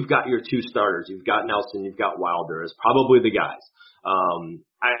think you've got your 2 starters. You've got Nelson, you've got Wilder as probably the guys.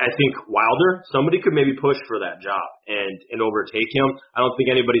 I think Wilder, somebody could maybe push for that job and overtake him. I don't think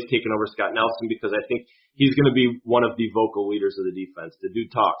anybody's taken over Scott Nelson because I think he's going to be one of the vocal leaders of the defense. The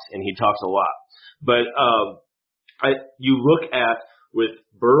dude talks, and he talks a lot. But you look at with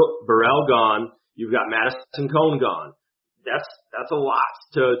Burrell gone, you've got Madison Cone gone. That's a lot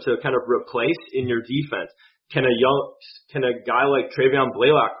to kind of replace in your defense. Can a guy like Travion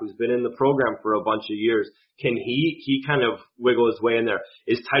Blaylock, who's been in the program for a bunch of years, can he kind of wiggle his way in there?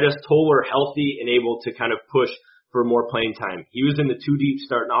 Is Titus Toller healthy and able to kind of push for more playing time? He was in the 2 deep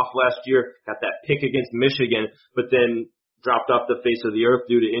starting off last year, got that pick against Michigan, but then dropped off the face of the earth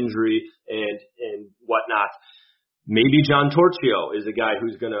due to injury and whatnot. Maybe John Torchio is a guy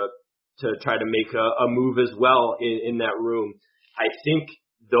who's going to try to make a move as well in that room. I think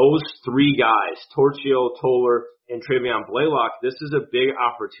those 3 guys, Torchio, Toller, and Travion Blaylock, this is a big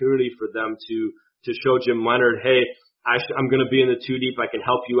opportunity for them to show Jim Leonhard, hey, I'm going to be in the 2 deep. I can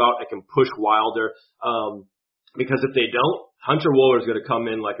help you out. I can push Wilder. Because if they don't, Hunter Wohler is going to come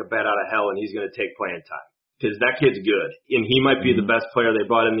in like a bat out of hell, and he's going to take playing time because that kid's good, and he might be the best player they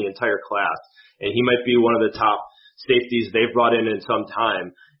brought in the entire class, and he might be one of the top safeties they've brought in some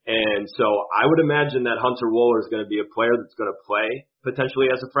time. And so I would imagine that Hunter Wohler is going to be a player that's going to play potentially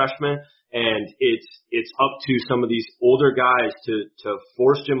as a freshman, and it's up to some of these older guys to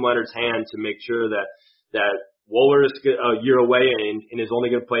force Jim Leonhard's hand to make sure that Wohler is a year away and is only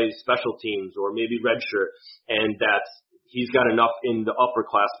going to play special teams or maybe redshirt, and that he's got enough in the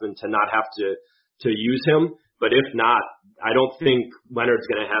upperclassmen to not have to use him. But if not, I don't think Leonhard's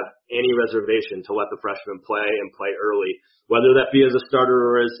going to have any reservation to let the freshmen play and play early, whether that be as a starter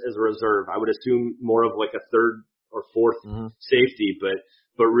or as a reserve. I would assume more of like a 3rd or 4th safety, but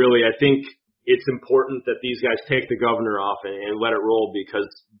really I think it's important that these guys take the governor off and let it roll because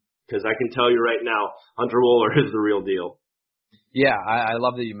I can tell you right now, Hunter Wohler is the real deal. Yeah, I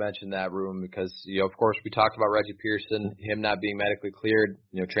love that you mentioned that room because, of course, we talked about Reggie Pearson, him not being medically cleared,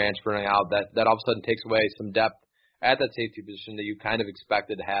 transferring out. That all of a sudden takes away some depth at that safety position that you kind of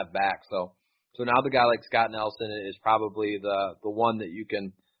expected to have back. So now the guy like Scott Nelson is probably the one that you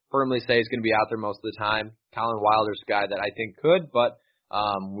can firmly say is going to be out there most of the time. Colin Wilder's a guy that I think could, but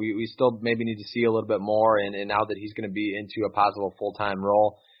we still maybe need to see a little bit more. And now that he's going to be into a possible full-time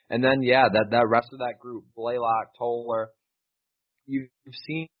role. And then, that rest of that group, Blaylock, Toller, you've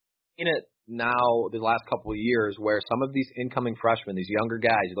seen it now the last couple of years where some of these incoming freshmen, these younger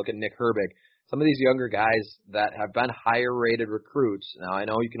guys, you look at Nick Herbig, some of these younger guys that have been higher rated recruits. Now, I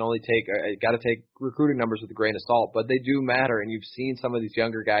know you can only got to take recruiting numbers with a grain of salt, but they do matter. And you've seen some of these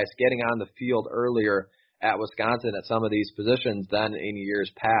younger guys getting on the field earlier at Wisconsin at some of these positions than in years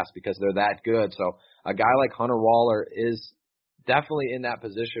past because they're that good. So a guy like Hunter Wohler is definitely in that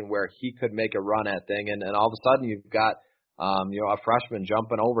position where he could make a run at thing. And all of a sudden you've got, a freshman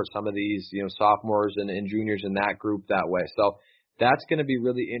jumping over some of these, sophomores and juniors in that group that way. So that's going to be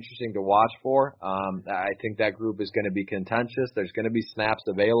really interesting to watch for. I think that group is going to be contentious. There's going to be snaps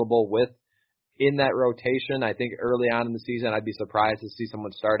available in that rotation. I think early on in the season, I'd be surprised to see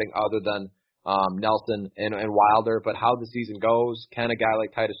someone starting other than Nelson and Wilder. But how the season goes, can a guy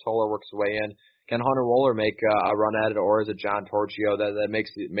like Titus Toller works his way in? Can Hunter Wohler make a run at it, or is it John Torchio that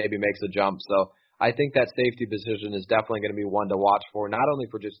makes a jump? So I think that safety position is definitely going to be one to watch for, not only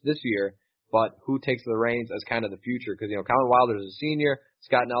for just this year, but who takes the reins as kind of the future. Because, Colin Wilder is a senior,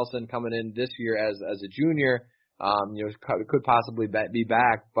 Scott Nelson coming in this year as a junior, could possibly be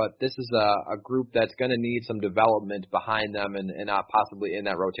back. But this is a group that's going to need some development behind them and possibly in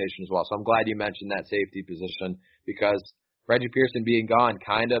that rotation as well. So I'm glad you mentioned that safety position because Reggie Pearson being gone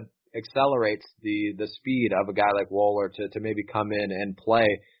kind of accelerates the speed of a guy like Wohler to maybe come in and play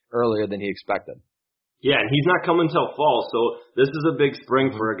earlier than he expected. Yeah, and he's not coming until fall, so this is a big spring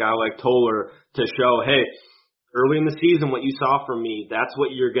for a guy like Toller to show, hey, early in the season what you saw from me, that's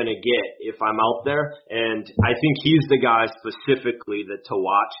what you're going to get if I'm out there. And I think he's the guy specifically to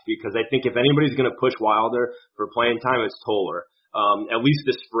watch because I think if anybody's going to push Wilder for playing time, it's Toller, at least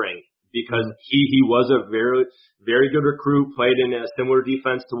this spring. Because he was a very, very good recruit, played in a similar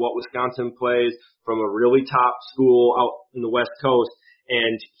defense to what Wisconsin plays from a really top school out in the West Coast.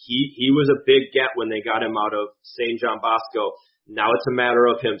 And he was a big get when they got him out of St. John Bosco. Now it's a matter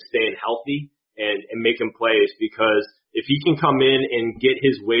of him staying healthy and making plays, because if he can come in and get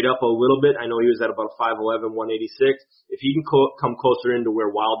his weight up a little bit, I know he was at about 5'11", 186. If he can come closer into where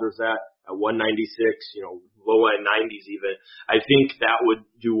Wilder's at 196, low end 90s even, I think that would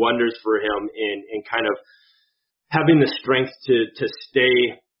do wonders for him in kind of having the strength to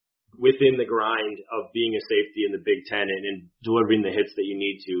stay within the grind of being a safety in the Big Ten and delivering the hits that you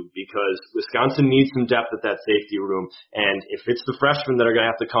need to, because Wisconsin needs some depth at that safety room. And if it's the freshmen that are going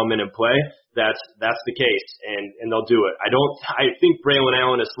to have to come in and play, that's the case, and they'll do it. I think Braylon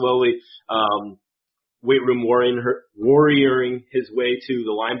Allen is slowly weight room warrioring his way to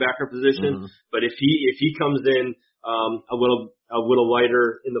the linebacker position. Mm-hmm. But if he comes in a little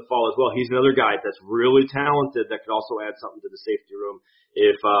lighter in the fall as well, he's another guy that's really talented that could also add something to the safety room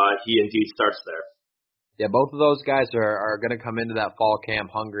if he indeed starts there. Yeah, both of those guys are going to come into that fall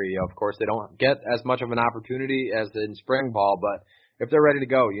camp hungry. Of course, they don't get as much of an opportunity as in spring ball, but if they're ready to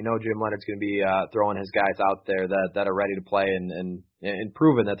go, Jim Leonhard's going to be throwing his guys out there that are ready to play and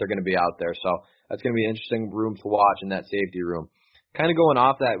proving that they're going to be out there. So that's going to be an interesting room to watch in that safety room. Kind of going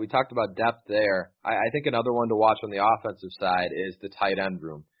off that, we talked about depth there. I think another one to watch on the offensive side is the tight end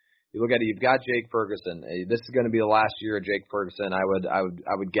room. You look at it, you've got Jake Ferguson. This is going to be the last year of Jake Ferguson, I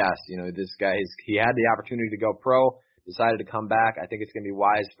would guess. This guy, he had the opportunity to go pro, decided to come back. I think it's going to be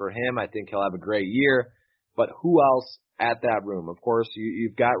wise for him. I think he'll have a great year. But who else at that room? Of course,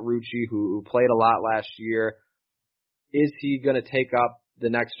 you've got Rucci, who played a lot last year. Is he going to take up the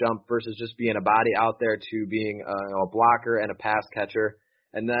next jump versus just being a body out there to being a blocker and a pass catcher?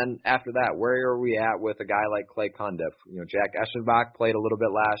 And then after that, where are we at with a guy like Clay Cundiff? Jack Eschenbach played a little bit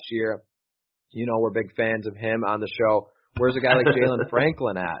last year. We're big fans of him on the show. Where's a guy like Jalen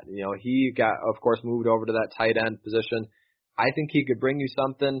Franklin at? He got, of course, moved over to that tight end position. I think he could bring you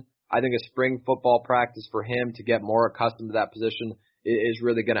something. I think a spring football practice for him to get more accustomed to that position is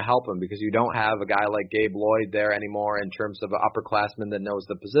really going to help him, because you don't have a guy like Gabe Lloyd there anymore in terms of an upperclassman that knows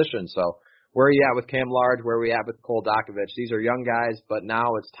the position. So where are you at with Cam Large? Where are we at with Cole Dakovich? These are young guys, but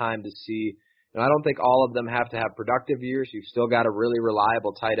now it's time to see. I don't think all of them have to have productive years. You've still got a really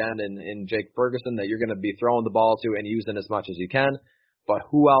reliable tight end in Jake Ferguson that you're going to be throwing the ball to and using as much as you can. But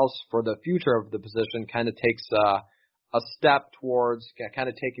who else for the future of the position kind of takes a step towards kind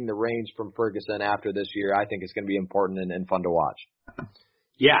of taking the reins from Ferguson after this year? I think it's going to be important and fun to watch.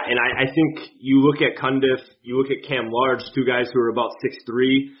 Yeah, and I think you look at Cundiff, you look at Cam Large, two guys who are about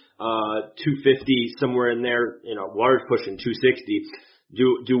 6'3", 250, somewhere in there, Large pushing 260.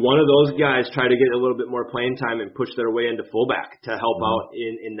 Do one of those guys try to get a little bit more playing time and push their way into fullback to help out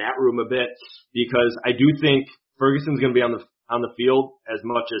in that room a bit? Because I do think Ferguson's going to be on the field as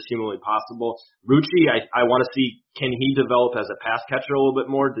much as humanly possible. Rucci, I want to see, can he develop as a pass catcher a little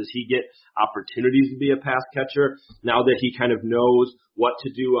bit more? Does he get opportunities to be a pass catcher now that he kind of knows what to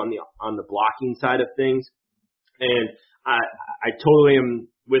do on the blocking side of things? And I totally am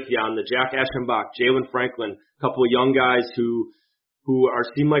with you on the Jack Eschenbach, Jalen Franklin, a couple of young guys who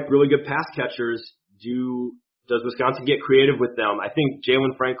seem like really good pass catchers. Does Wisconsin get creative with them? I think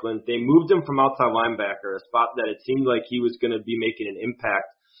Jalen Franklin, they moved him from outside linebacker, a spot that it seemed like he was going to be making an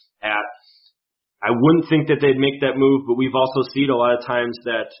impact at. I wouldn't think that they'd make that move, but we've also seen a lot of times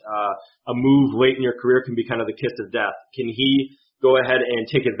that a move late in your career can be kind of the kiss of death. Can he go ahead and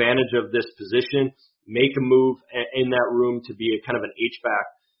take advantage of this position, make a move in that room to be a kind of an H-back?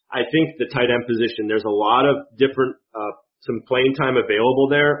 I think the tight end position, there's a lot of different some playing time available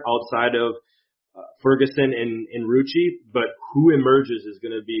there outside of Ferguson and Rucci, but who emerges is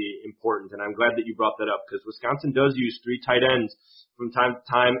going to be important, and I'm glad that you brought that up, because Wisconsin does use three tight ends from time to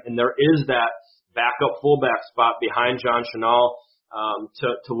time, and there is that backup fullback spot behind John Chenal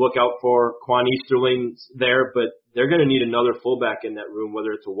to look out for. Quan Easterling there, but they're going to need another fullback in that room,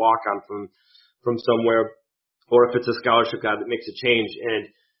 whether it's a walk-on from somewhere or if it's a scholarship guy that makes a change. And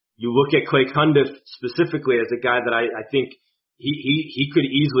you look at Clay Cundiff specifically as a guy that I think he could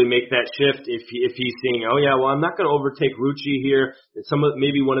easily make that shift if he's seeing, I'm not going to overtake Rucci here. And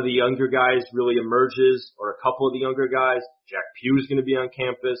maybe one of the younger guys really emerges, or a couple of the younger guys. Jack Pugh is going to be on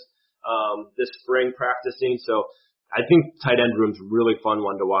campus this spring practicing. So I think tight end room's a really fun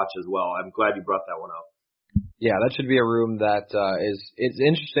one to watch as well. I'm glad you brought that one up. Yeah, that should be a room that is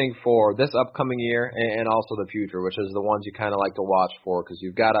interesting for this upcoming year and also the future, which is the ones you kind of like to watch for, because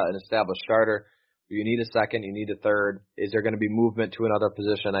you've got an established starter. You need a second, you need a third. Is there going to be movement to another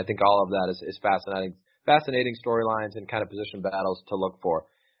position? I think all of that is fascinating storylines and kind of position battles to look for.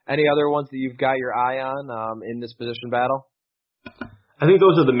 Any other ones that you've got your eye on in this position battle? I think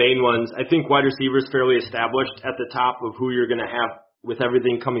those are the main ones. I think wide receiver is fairly established at the top of who you're going to have with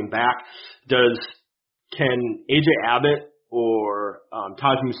everything coming back, can AJ Abbott or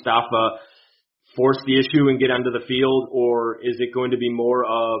Taj Mustafa force the issue and get onto the field, or is it going to be more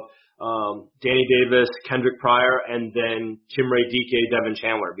of Danny Davis, Kendrick Pryor, and then Chimere Dike, Devin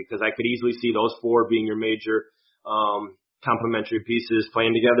Chandler? Because I could easily see those four being your major complementary pieces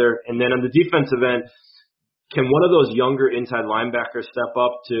playing together. And then on the defensive end, can one of those younger inside linebackers step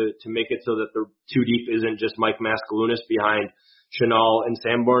up to make it so that the two deep isn't just Mike Mascalunas behind Chenal and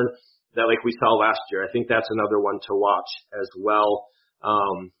Sanborn, that like we saw last year? I think that's another one to watch as well.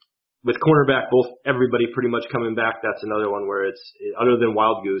 With cornerback, everybody pretty much coming back, that's another one where it's, other than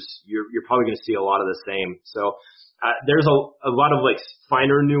Wild Goose, you're probably going to see a lot of the same. So there's a lot of like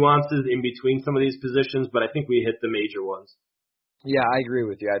finer nuances in between some of these positions, but I think we hit the major ones. Yeah, I agree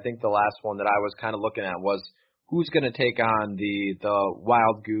with you. I think the last one that I was kind of looking at was who's going to take on the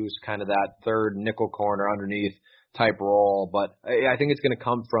Wild Goose, kind of that third nickel corner underneath type role. But I think it's going to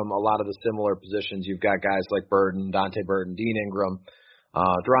come from a lot of the similar positions. You've got guys like Burton, Dante Burton, Dean Ingram.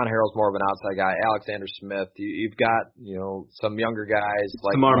 Deron Harrell's more of an outside guy. Alexander Smith. You've got, some younger guys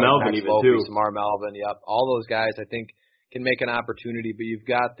like Samar Melvin, even too. Samar Melvin. Yep. All those guys I think can make an opportunity, but you've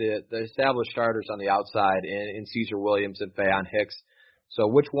got the established starters on the outside in Caesar Williams and Faion Hicks. So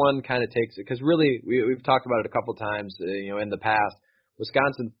which one kind of takes it? Because really, we've talked about it a couple times, in the past.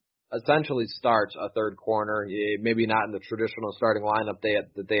 Wisconsin essentially starts a third corner, maybe not in the traditional starting lineup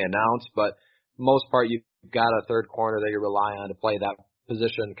that they announced, but most part you've got a third corner that you rely on to play that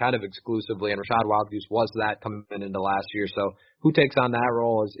position kind of exclusively, and Rashad Wildgoose was that coming into last year. So who takes on that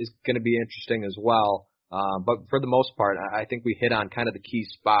role is going to be interesting as well. But for the most part, I think we hit on kind of the key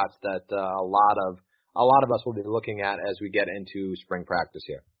spots that a lot of us will be looking at as we get into spring practice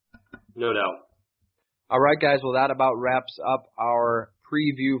here. No doubt. All right, guys. Well, that about wraps up our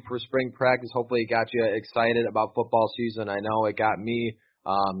preview for spring practice. Hopefully, it got you excited about football season. I know it got me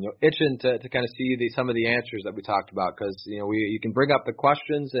itching to kind of see some of the answers that we talked about, because you can bring up the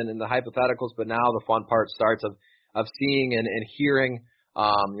questions and the hypotheticals, but now the fun part starts of seeing and hearing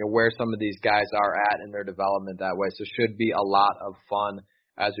where some of these guys are at in their development that way. So it should be a lot of fun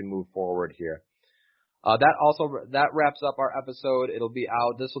as we move forward here. That wraps up our episode. It'll be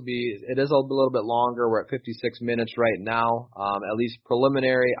out. It is a little bit longer. We're at 56 minutes right now. At least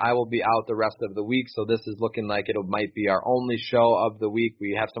preliminary. I will be out the rest of the week, so this is looking like it might be our only show of the week.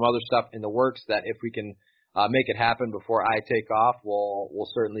 We have some other stuff in the works that if we can make it happen before I take off,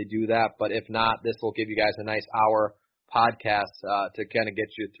 we'll certainly do that. But if not, this will give you guys a nice hour podcast to kind of get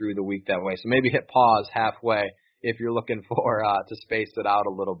you through the week that way. So maybe hit pause halfway if you're looking for to space it out a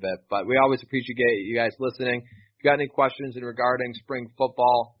little bit. But we always appreciate you guys listening. If you got any questions regarding spring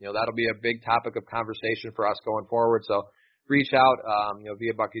football, that'll be a big topic of conversation for us going forward. So reach out,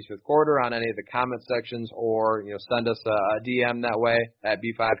 via Bucky's Fifth Quarter on any of the comment sections, or, send us a DM that way at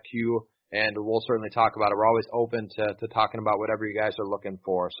B5Q, and we'll certainly talk about it. We're always open to talking about whatever you guys are looking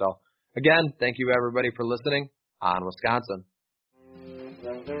for. So again, thank you everybody for listening on Wisconsin.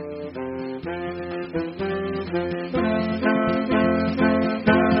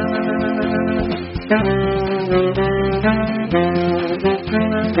 Thank you.